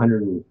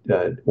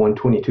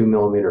 122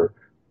 millimeter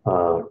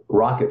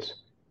rockets.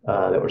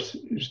 There were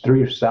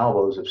 3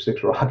 salvos of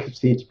 6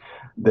 rockets each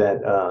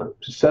that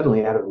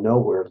suddenly out of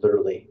nowhere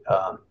literally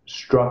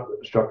struck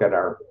at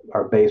our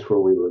base where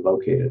we were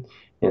located.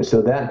 And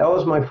so that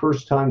was my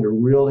first time to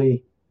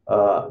really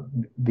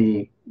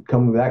be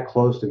coming that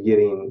close to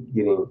getting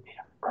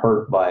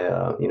hurt by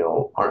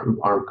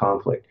armed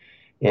conflict.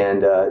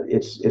 And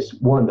it's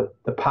one,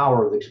 the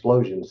power of the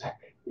explosions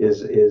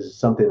is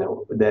something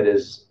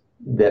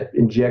that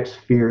injects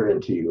fear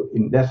into you.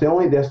 And those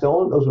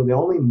are the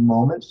only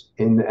moments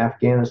in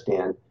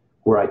Afghanistan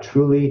where I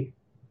truly,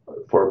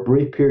 for a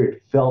brief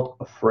period, felt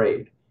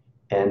afraid.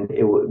 And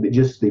it was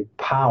just the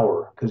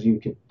power, because you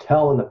could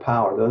tell in the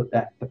power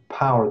that the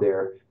power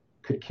there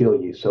could kill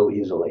you so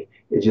easily.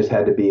 It just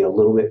had to be a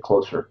little bit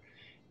closer.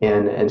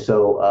 And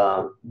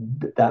so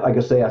that, like I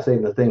say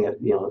in the thing,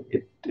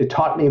 it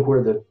taught me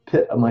where the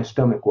pit of my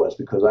stomach was,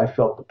 because I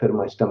felt the pit of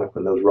my stomach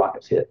when those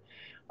rockets hit.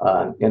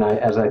 And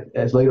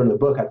as later in the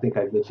book, I think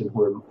I mentioned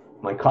where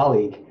my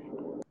colleague,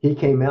 he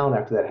came out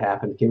after that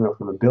happened, came out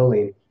from a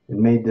building and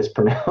made this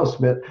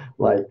pronouncement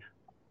like,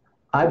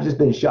 I've just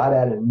been shot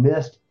at and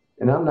missed,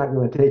 and I'm not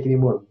going to take any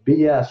more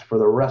BS for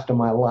the rest of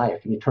my life.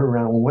 And he turned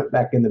around and went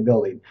back in the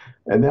building.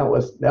 And that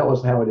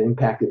was how it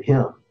impacted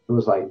him. It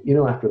was like,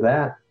 after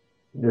that,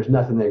 there's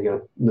nothing they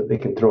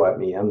can throw at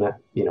me. I'm not,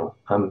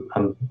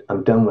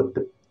 I'm done with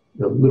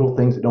the little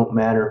things that don't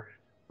matter.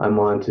 I'm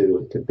on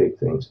to big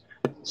things.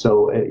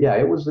 So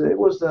it was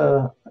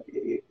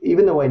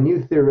even though I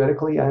knew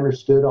theoretically, I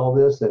understood all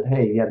this, that,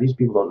 hey, yeah, these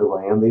people don't know who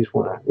I am. They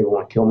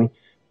want to kill me.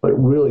 But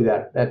really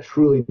that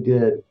truly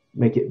did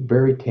make it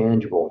very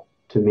tangible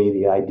to me,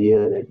 the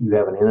idea that you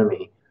have an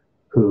enemy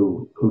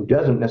who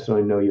doesn't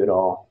necessarily know you at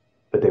all,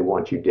 but they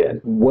want you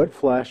dead. What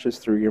flashes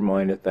through your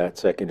mind at that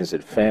second? Is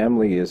it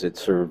family? Is it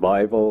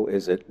survival?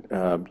 Is it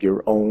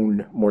your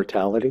own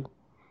mortality?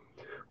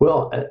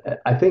 Well,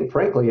 I think,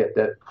 frankly, at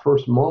that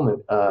first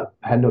moment, I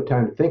had no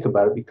time to think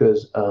about it,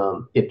 because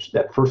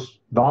that first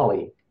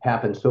volley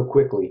happened so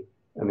quickly,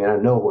 out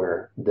of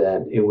nowhere,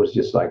 that it was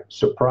just like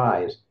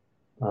surprise.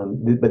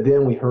 But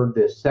then we heard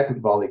this second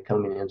volley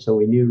coming in, so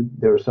we knew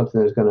there was something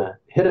that was going to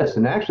hit us.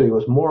 And actually, it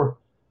was more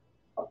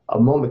a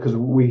moment, because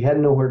we had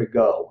nowhere to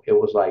go. It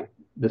was like,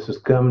 this is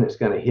coming, it's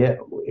going to hit.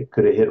 It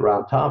could have hit right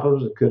on top of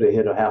us. It could have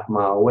hit a half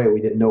mile away. We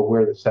didn't know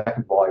where the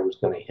second volley was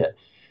going to hit.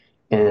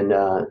 And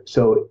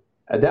so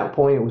at that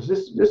point, it was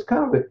just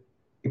kind of an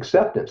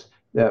acceptance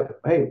that,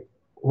 hey,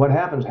 what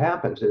happens,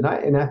 happens. And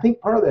I think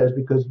part of that is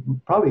because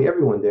probably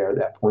everyone there at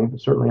that point,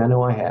 but certainly I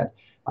know I had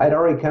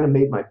already kind of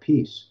made my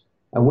peace.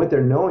 I went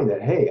there knowing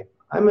that, hey,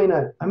 I may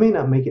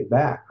not make it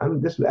back.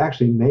 This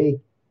actually may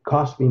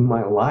cost me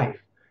my life.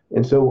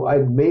 And so I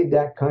made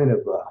that kind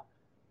of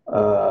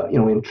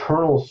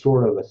internal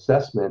sort of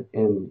assessment,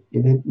 and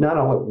not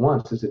all at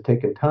once. This had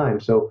taken time.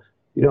 So,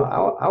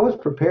 I was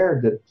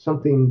prepared that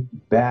something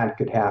bad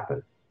could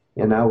happen,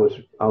 and I was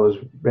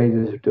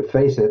ready to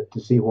face it, to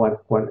see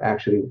what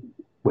actually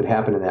would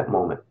happen in that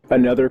moment.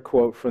 Another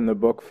quote from the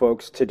book,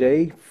 folks: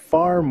 today,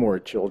 far more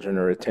children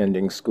are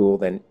attending school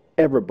than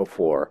ever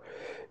before,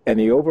 and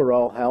the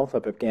overall health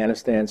of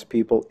Afghanistan's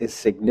people is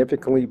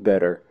significantly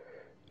better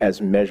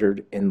as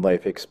measured in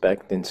life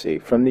expectancy.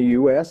 From the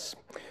U.S.,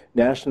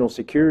 national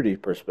security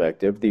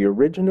perspective, the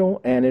original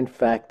and, in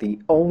fact, the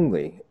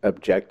only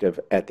objective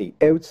at the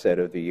outset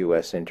of the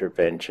U.S.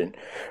 intervention,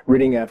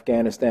 ridding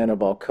Afghanistan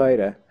of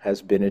al-Qaeda,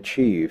 has been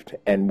achieved,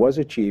 and was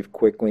achieved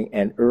quickly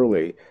and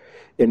early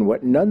in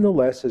what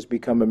nonetheless has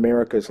become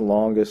America's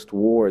longest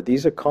war.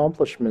 These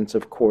accomplishments,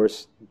 of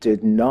course,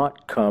 did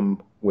not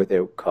come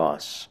without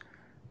costs,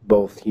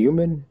 both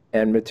human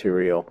and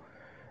material.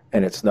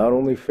 And it's not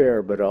only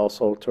fair, but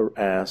also to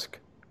ask,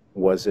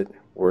 was it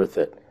worth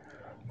it?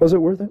 Was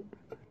it worth it?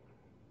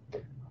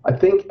 I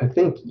think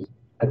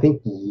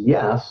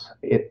yes.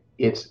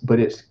 But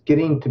it's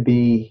getting to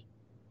be,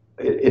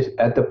 it's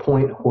at the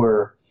point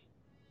where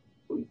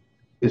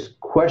it's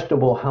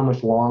questionable how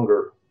much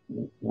longer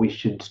we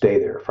should stay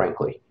there,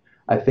 frankly.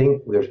 I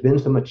think there's been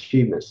some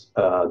achievements.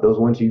 Those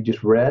ones you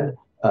just read,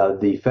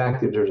 the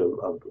fact that there's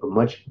a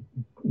much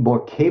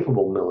more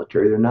capable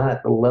military. They're not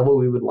at the level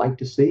we would like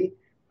to see,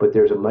 but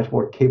there's a much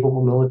more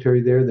capable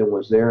military there than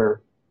was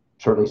there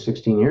certainly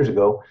 16 years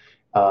ago,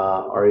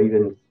 or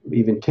even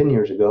 10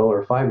 years ago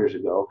or 5 years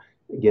ago.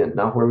 Again,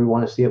 not where we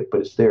want to see it, but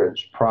it's there.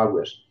 It's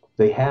progress.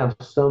 They have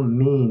some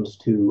means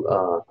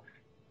to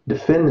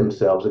defend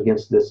themselves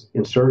against this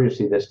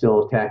insurgency that's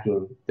still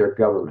attacking their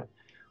government.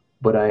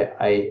 But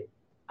I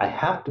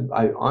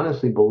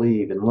honestly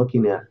believe, in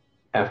looking at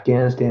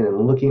Afghanistan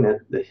and looking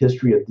at the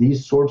history of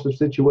these sorts of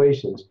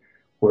situations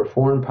where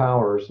foreign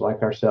powers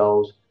like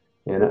ourselves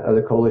and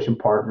other coalition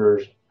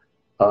partners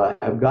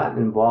have gotten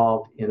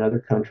involved in other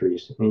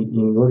countries. And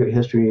you look at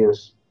history, and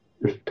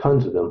there's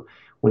tons of them.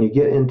 When you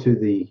get into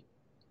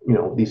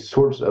these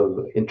sorts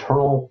of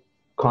internal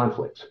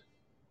conflicts,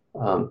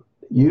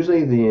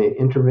 usually the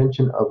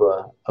intervention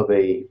of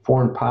a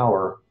foreign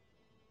power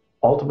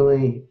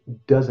ultimately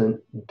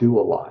doesn't do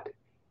a lot.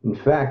 In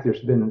fact,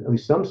 there's been at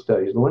least some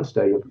studies, one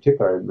study in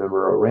particular, I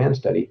remember, a RAND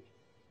study,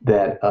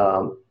 that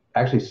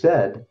actually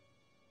said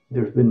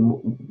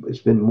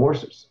it's been more,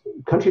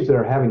 countries that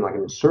are having like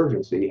an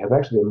insurgency have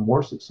actually been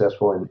more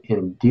successful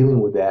in dealing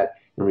with that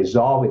and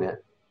resolving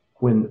it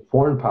when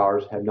foreign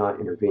powers have not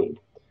intervened.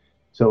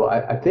 So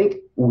I think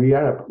we're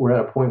at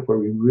a point where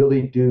we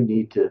really do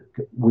need to.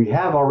 We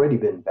have already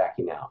been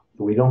backing out.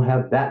 We don't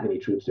have that many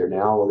troops there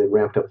now, although they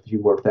ramped up a few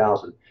more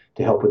thousand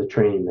to help with the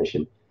training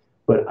mission.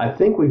 But I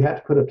think we have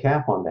to put a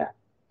cap on that,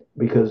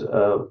 because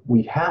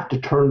we have to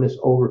turn this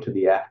over to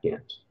the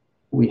Afghans.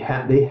 They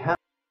have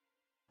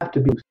to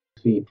be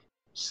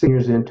 6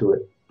 years into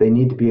it. They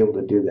need to be able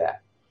to do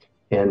that.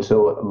 And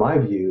so my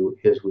view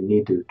is we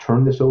need to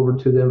turn this over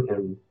to them,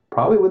 and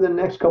probably within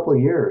the next couple of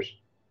years,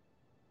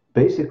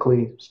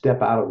 basically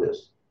step out of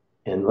this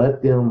and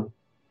let them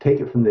take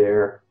it from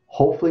there.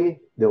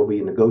 Hopefully there will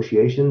be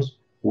negotiations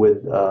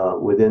with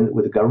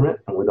the government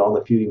and with all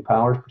the feuding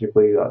powers,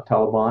 particularly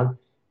Taliban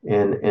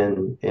and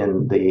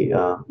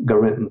the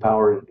government in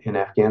power in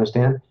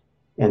Afghanistan,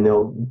 and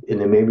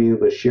there may be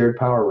a shared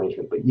power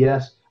arrangement. But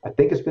yes, I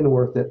think it's been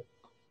worth it.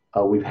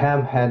 We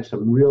have had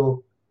some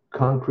real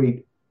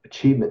concrete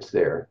achievements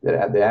there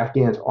that the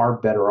Afghans are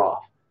better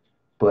off,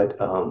 but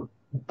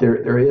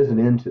there is an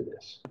end to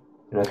this.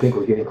 And I think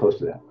we're getting close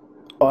to that.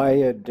 I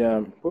had,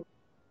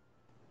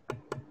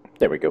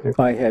 there we go.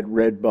 I had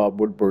read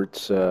Bob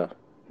Woodward's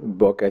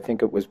book. I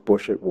think it was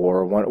Bush at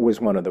War. It was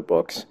one of the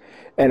books.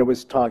 And it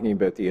was talking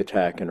about the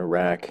attack in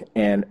Iraq.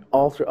 And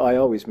I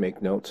always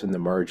make notes in the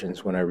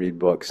margins when I read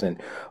books.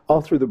 And all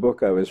through the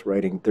book I was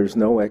writing, there's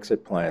no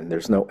exit plan.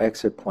 There's no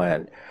exit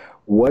plan.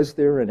 Was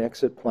there an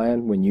exit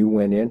plan when you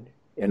went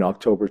in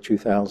October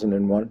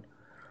 2001?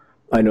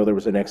 I know there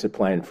was an exit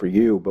plan for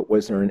you, but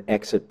was there an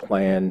exit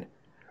plan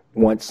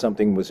once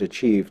something was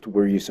achieved?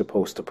 Were you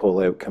supposed to pull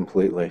out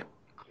completely?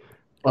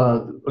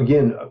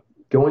 Again,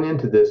 going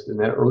into this in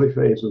that early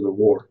phase of the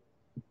war,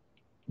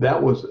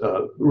 that was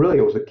really,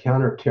 it was a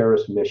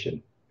counter-terrorist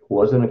mission. It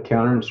wasn't a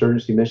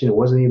counterinsurgency mission. It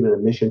wasn't even a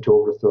mission to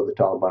overthrow the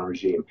Taliban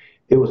regime.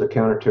 It was a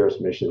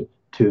counter-terrorist mission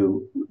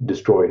to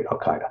destroy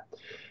Al-Qaeda.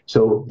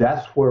 So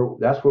that's where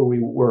we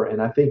were.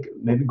 And I think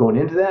maybe going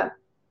into that,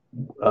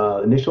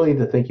 initially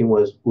the thinking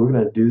was, we're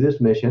going to do this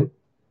mission,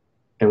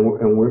 and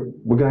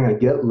we're going to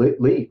get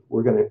leave.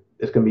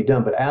 It's going to be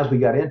done. But as we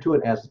got into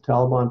it, as the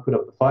Taliban put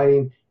up the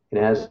fighting, and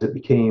as it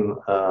became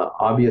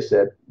obvious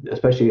that,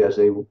 especially as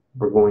they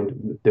were going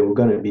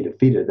to be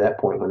defeated at that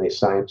point when they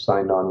signed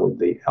on with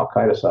the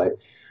Al-Qaeda side,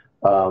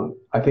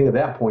 I think at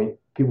that point,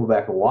 people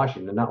back in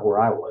Washington, not where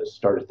I was,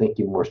 started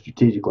thinking more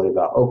strategically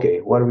about, okay,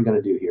 what are we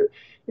going to do here?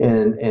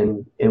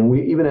 And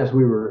we, even as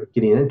we were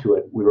getting into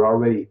it, we were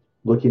already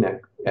looking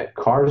at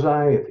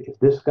Karzai. If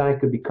this guy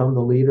could become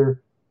the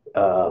leader,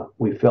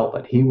 we felt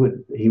that he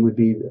would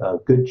be a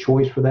good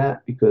choice for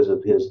that, because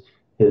of his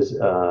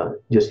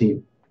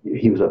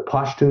he was a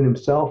Pashtun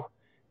himself.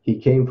 He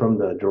came from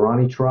the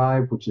Durrani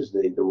tribe, which is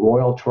the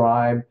royal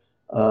tribe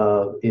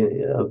of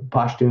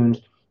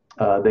Pashtuns.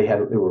 They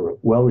were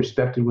well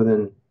respected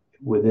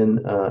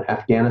within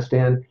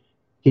Afghanistan.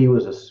 He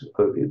was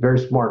a very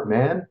smart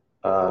man,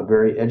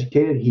 very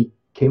educated. He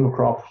came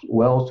across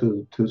well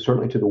to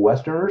certainly to the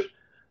Westerners,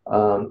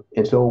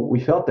 and so we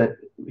felt that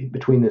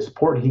between the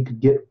support he could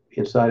get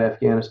inside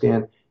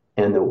Afghanistan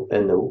and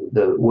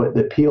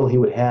the appeal he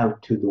would have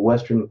to the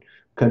Western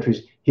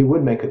countries, he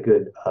would make a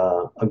good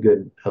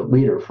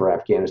leader for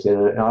Afghanistan.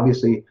 And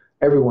obviously,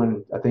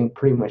 everyone, I think,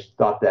 pretty much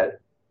thought that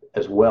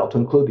as well, to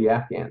include the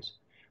Afghans,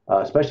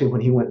 especially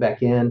when he went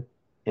back in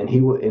and he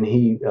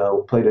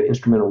played an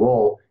instrumental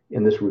role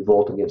in this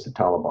revolt against the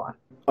Taliban.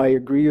 I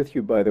agree with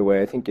you, by the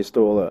way. I think you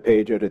stole a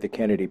page out of the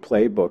Kennedy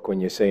playbook when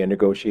you say a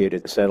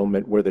negotiated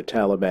settlement where the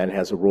Taliban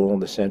has a role in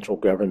the central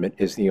government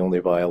is the only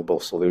viable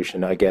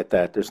solution. I get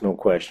that. There's no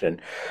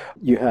question.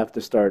 You have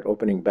to start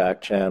opening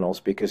back channels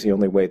because the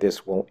only way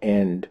this will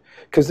end,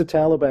 because the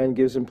Taliban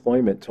gives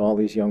employment to all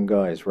these young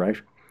guys, right?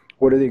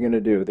 What are they going to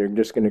do? They're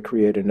just going to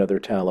create another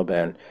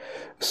Taliban.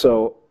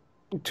 So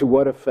to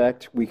what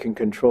effect we can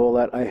control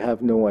that, I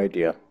have no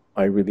idea.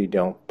 I really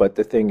don't. But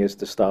the thing is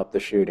to stop the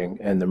shooting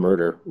and the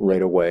murder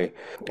right away.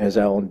 As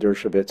Alan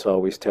Dershowitz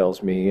always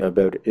tells me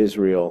about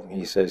Israel,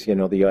 he says,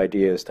 the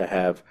idea is to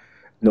have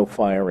no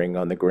firing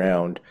on the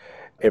ground.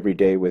 Every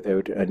day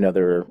without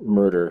another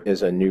murder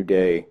is a new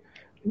day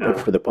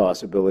for the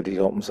possibility. It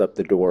opens up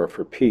the door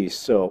for peace.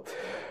 So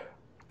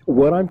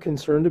what I'm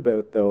concerned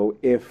about, though,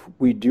 if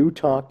we do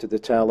talk to the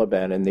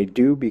Taliban and they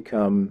do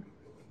become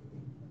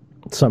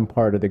some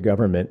part of the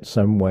government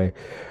some way,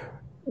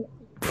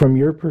 from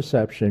your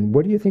perception,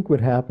 what do you think would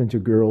happen to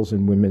girls'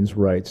 and women's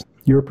rights?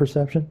 Your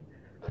perception?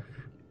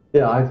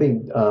 Yeah, I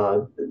think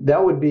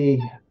that would be,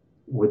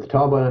 with the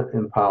Taliban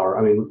in power,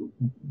 I mean,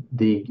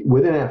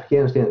 within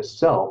Afghanistan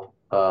itself,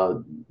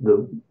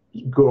 the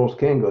girls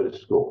can go to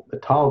school. The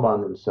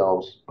Taliban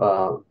themselves,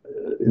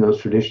 in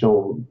those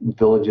traditional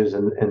villages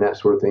and that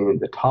sort of thing,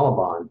 the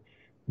Taliban,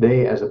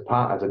 they, as a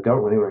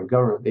government, when they were in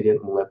government, they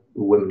didn't let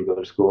women go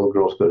to school,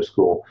 girls go to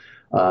school.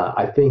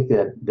 I think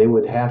that they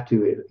would have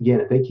to, again,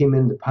 if they came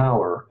into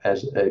power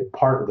as a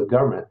part of the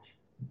government,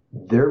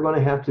 they're going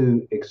to have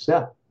to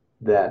accept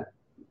that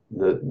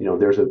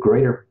there's a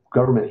greater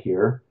government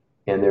here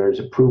and there's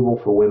approval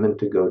for women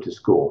to go to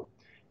school.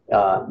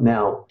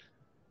 Now,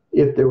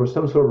 if there was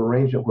some sort of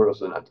arrangement where it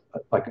was an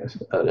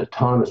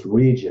autonomous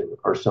region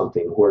or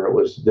something, where it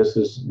was this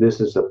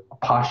is a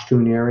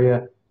Pashtun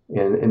area,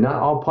 and not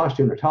all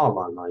Pashtun are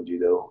Taliban, mind you,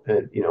 though.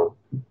 And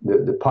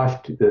the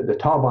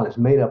Taliban is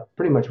made up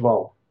pretty much of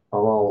all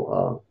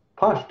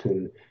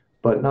Pashtun,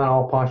 but not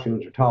all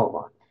Pashtuns are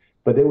Taliban.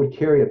 But they would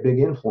carry a big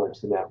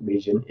influence in that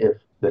region if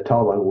the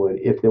Taliban would,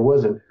 if there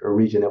wasn't a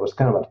region that was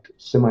kind of a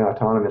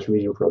semi-autonomous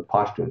region for the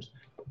Pashtuns.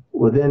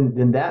 Well,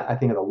 then that, I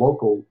think, at a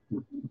local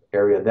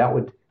area,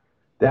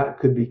 that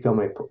could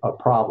become a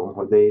problem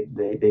where they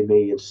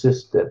may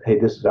insist that, hey,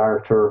 this is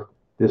our turf,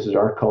 this is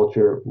our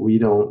culture. We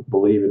don't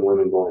believe in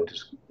women going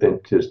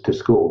to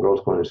school,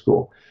 girls going to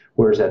school.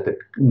 Whereas at the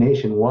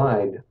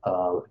nationwide,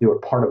 they were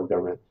part of a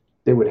government.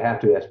 They would have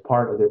to, as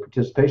part of their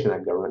participation in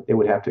that government, they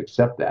would have to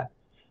accept that.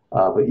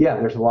 But yeah,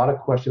 there's a lot of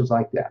questions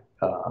like that.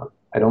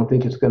 I don't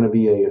think it's going to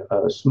be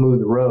a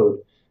smooth road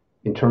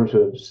in terms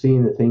of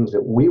seeing the things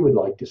that we would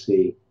like to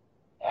see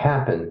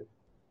happen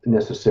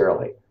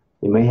necessarily.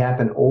 It may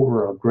happen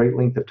over a great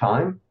length of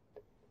time,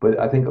 but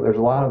I think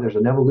there's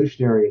an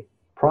evolutionary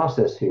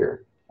process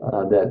here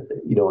that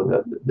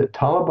the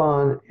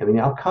Taliban.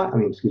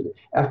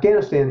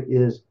 Afghanistan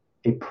is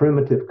a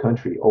primitive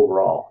country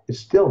overall. It's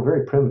still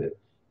very primitive.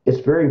 It's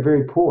very,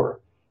 very poor,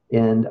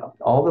 and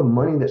all the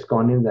money that's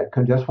gone into that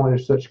country. That's why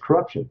there's such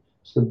corruption.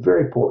 It's a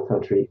very poor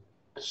country.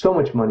 So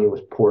much money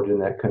was poured in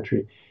that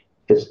country.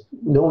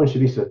 No one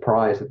should be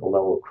surprised at the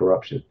level of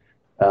corruption.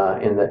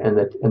 And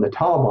the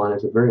Taliban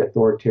is a very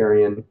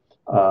authoritarian,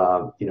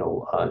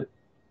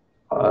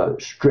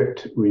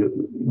 strict,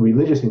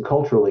 religious and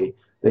culturally,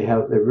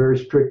 they're very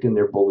strict in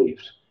their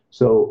beliefs.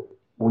 So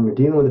when you're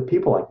dealing with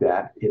people like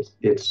that,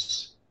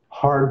 it's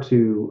hard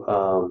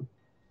to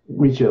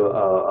reach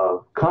a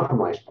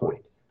compromise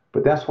point.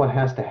 But that's what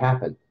has to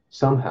happen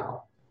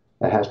somehow.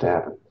 That has to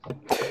happen.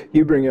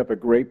 You bring up a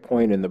great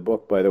point in the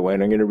book, by the way,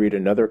 and I'm going to read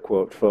another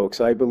quote, folks.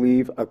 I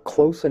believe a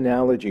close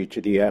analogy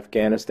to the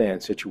Afghanistan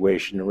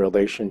situation in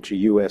relation to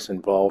U.S.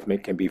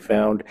 involvement can be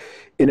found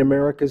in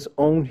America's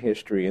own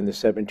history in the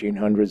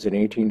 1700s and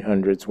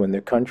 1800s, when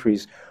the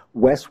country's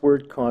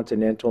westward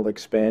continental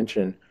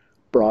expansion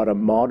brought a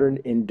modern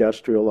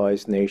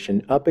industrialized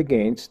nation up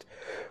against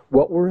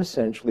what were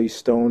essentially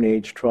Stone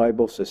Age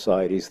tribal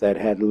societies that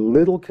had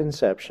little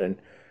conception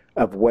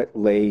of what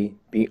lay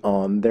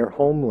beyond their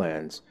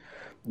homelands.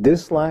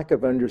 This lack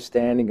of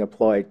understanding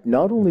applied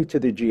not only to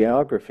the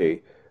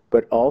geography,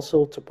 but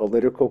also to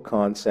political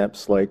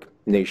concepts like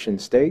nation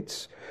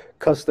states,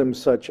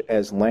 customs such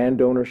as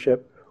land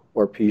ownership,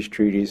 or peace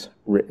treaties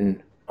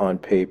written on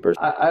paper.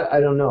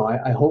 I don't know.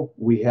 I hope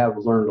we have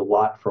learned a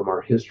lot from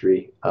our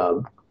history,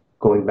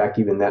 going back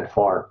even that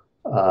far,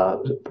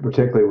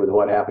 particularly with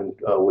what happened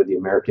with the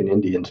American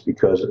Indians,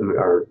 because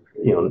our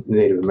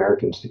Native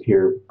Americans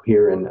here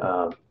in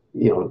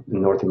in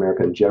North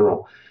America in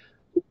general.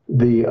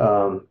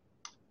 I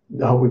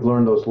hope we've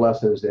learned those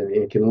lessons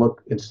and can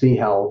look and see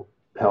how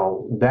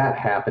that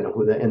happened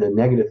and the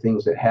negative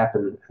things that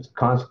happen as a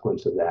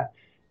consequence of that,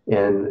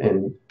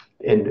 and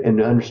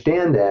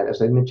understand that,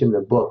 as I mentioned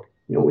in the book,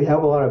 we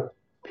have a lot of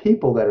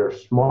people that are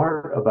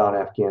smart about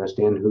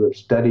Afghanistan, who have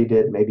studied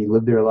it, maybe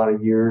lived there a lot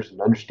of years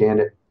and understand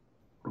it,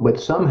 but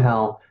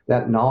somehow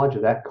that knowledge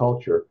of that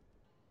culture,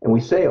 and we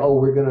say, oh,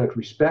 we're going to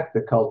respect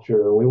the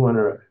culture, and we want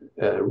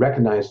to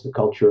recognize the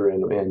culture,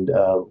 and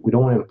we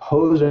don't want to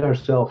impose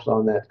ourselves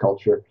on that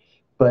culture,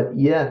 but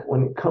yet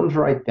when it comes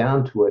right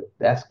down to it,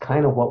 that's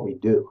kind of what we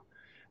do.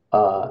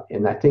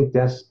 And I think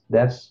that's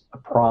a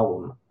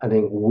problem. I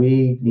think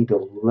we need to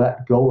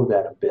let go of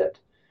that a bit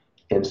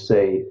and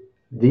say,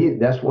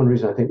 that's one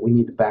reason I think we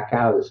need to back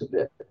out of this a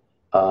bit.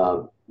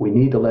 We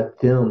need to let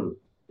them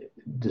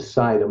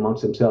decide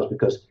amongst themselves,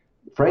 because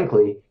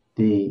frankly,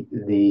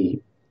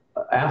 the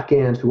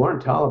Afghans who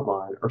aren't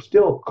Taliban are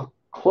still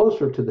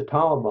closer to the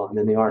Taliban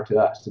than they are to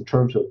us in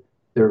terms of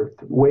their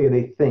way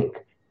they think,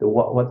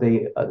 what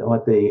they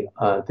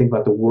think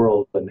about the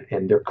world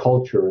and their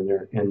culture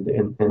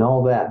and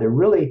all that. They're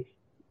really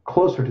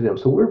closer to them.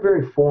 So we're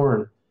very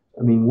foreign.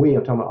 I mean,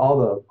 I'm talking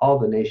about all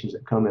the nations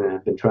that come in and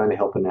have been trying to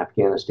help in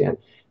Afghanistan,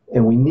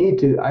 and we need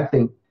to, I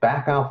think,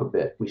 back off a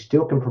bit. We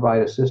still can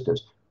provide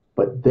assistance,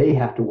 but they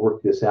have to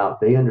work this out.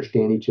 They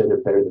understand each other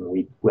better than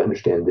we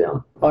understand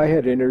them. I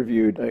had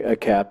interviewed a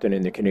captain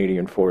in the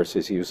Canadian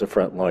Forces. He was a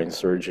frontline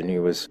surgeon. He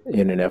was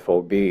in an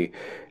FOB.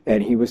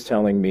 And he was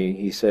telling me,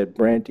 he said,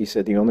 Brent, he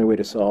said, the only way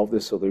to solve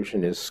this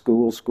solution is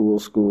schools,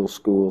 schools, schools,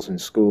 schools, and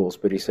schools.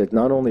 But he said,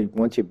 not only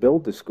once you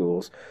build the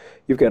schools,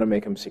 you've got to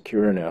make them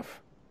secure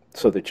enough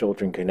so the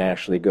children can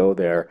actually go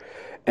there,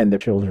 and the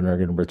children are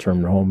going to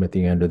return home at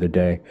the end of the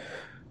day.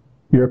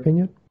 Your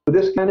opinion?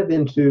 This kind of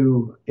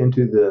into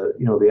the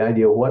the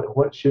idea of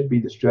what should be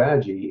the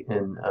strategy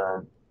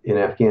in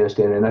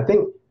Afghanistan, and I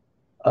think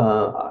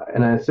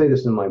and I say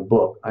this in my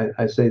book,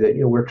 I say that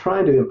we're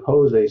trying to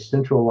impose a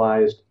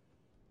centralized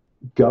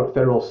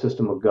federal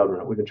system of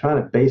government. We've been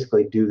trying to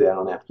basically do that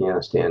on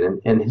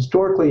Afghanistan, and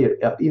historically,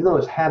 even though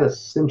it's had a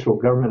central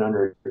government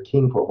under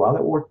King for a while,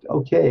 that worked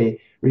okay,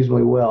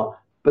 reasonably well.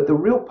 But the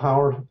real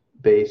power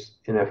base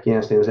in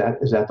Afghanistan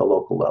is at the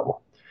local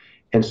level,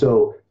 and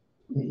so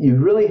you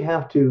really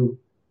have to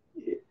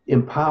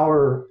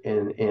empower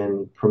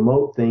and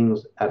promote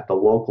things at the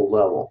local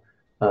level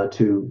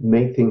to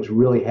make things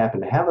really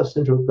happen. To have a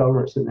central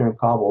government sitting there in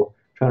Kabul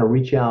trying to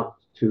reach out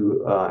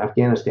to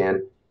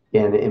Afghanistan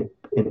and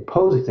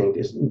impose things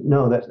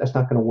that's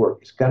not going to work.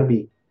 It's got to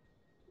be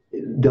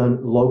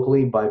done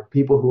locally by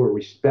people who are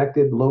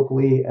respected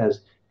locally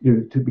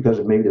because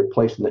of maybe their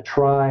place in the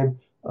tribe,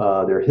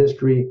 their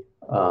history,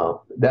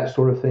 that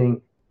sort of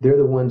thing. They're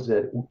the ones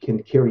that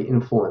can carry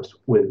influence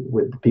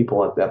with the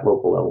people at that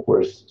local level,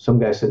 whereas some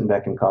guy sitting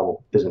back in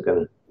Kabul isn't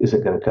going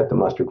to cut the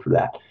mustard for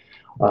that.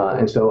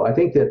 And so I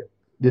think that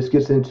this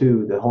gets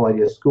into the whole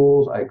idea of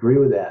schools. I agree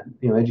with that.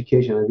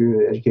 Education. I agree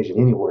with education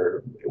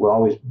anywhere. It will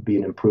always be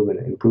an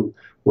improvement. Improve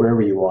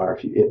wherever you are.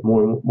 If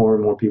more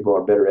and more people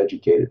are better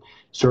educated,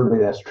 certainly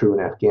that's true in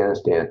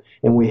Afghanistan,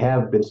 and we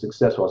have been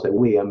successful. I say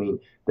we. I mean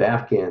the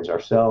Afghans,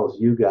 ourselves,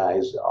 you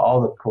guys,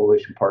 all the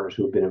coalition partners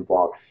who have been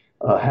involved.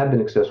 Have been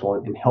successful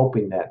in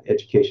helping that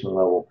education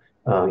level,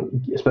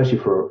 especially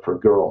for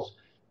girls,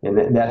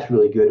 and that's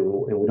really good, and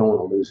we don't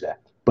want to lose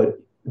that.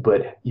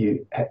 But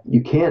you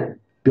can't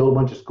build a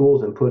bunch of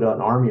schools and put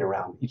an army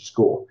around each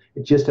school.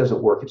 It just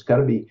doesn't work. It's got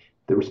to be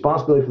the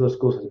responsibility for those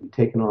schools has to be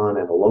taken on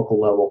at a local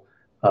level,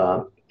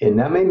 and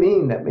that may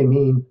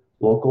mean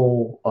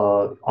local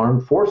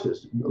armed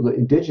forces,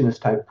 indigenous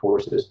type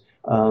forces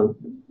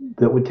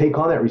that would take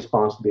on that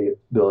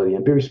responsibility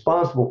and be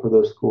responsible for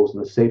those schools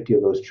and the safety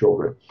of those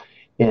children.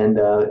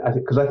 And I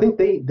think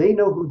they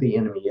know who the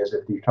enemy is.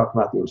 If you're talking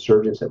about the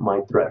insurgents that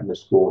might threaten the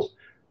schools,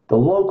 the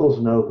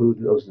locals know who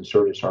those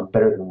insurgents are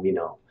better than we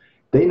know.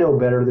 They know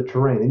better the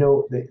terrain.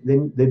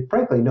 They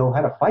frankly know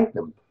how to fight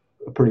them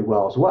pretty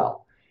well as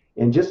well.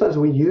 And just as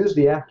we used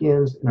the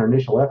Afghans in our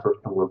initial effort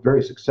and were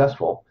very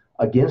successful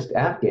against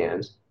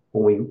Afghans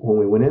when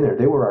we went in there,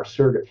 they were our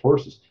surrogate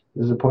forces.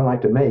 This is a point I'd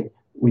like to make.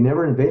 We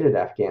never invaded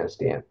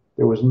Afghanistan.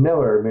 There was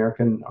never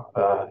American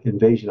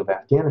invasion of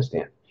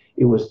Afghanistan.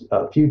 It was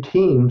a few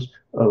teams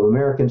of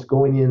Americans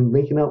going in,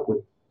 linking up with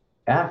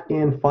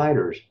Afghan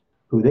fighters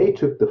who they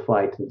took the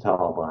fight to the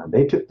Taliban.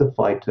 They took the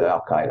fight to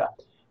Al-Qaeda.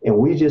 And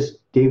we just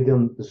gave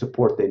them the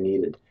support they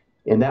needed.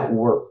 And that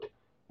worked.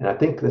 And I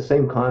think the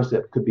same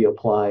concept could be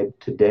applied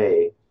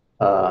today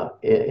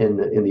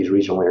in these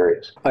regional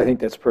areas. I think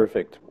that's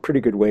perfect. Pretty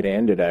good way to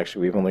end it,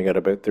 actually. We've only got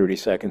about 30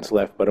 seconds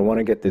left, but I want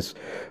to get this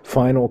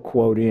final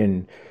quote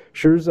in.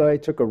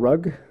 Shirzai took a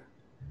rug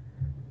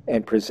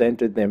and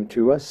presented them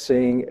to us,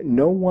 saying,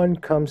 "No one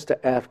comes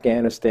to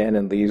Afghanistan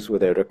and leaves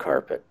without a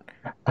carpet."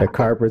 The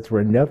carpets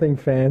were nothing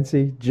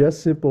fancy,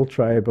 just simple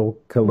tribal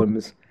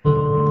columns,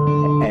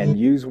 and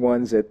used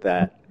ones at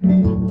that.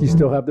 Do you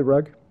still have the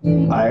rug?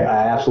 I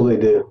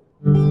absolutely do.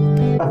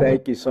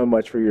 Thank you so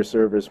much for your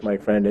service, my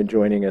friend, and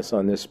joining us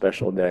on this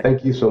special day.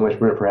 Thank you so much,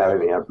 Brent, for having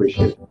me. I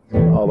appreciate it.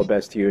 All the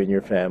best to you and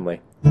your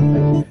family.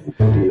 Thank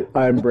you.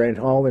 I'm Brent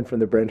Holland from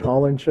The Brent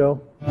Holland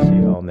Show. See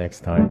you all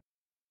next time.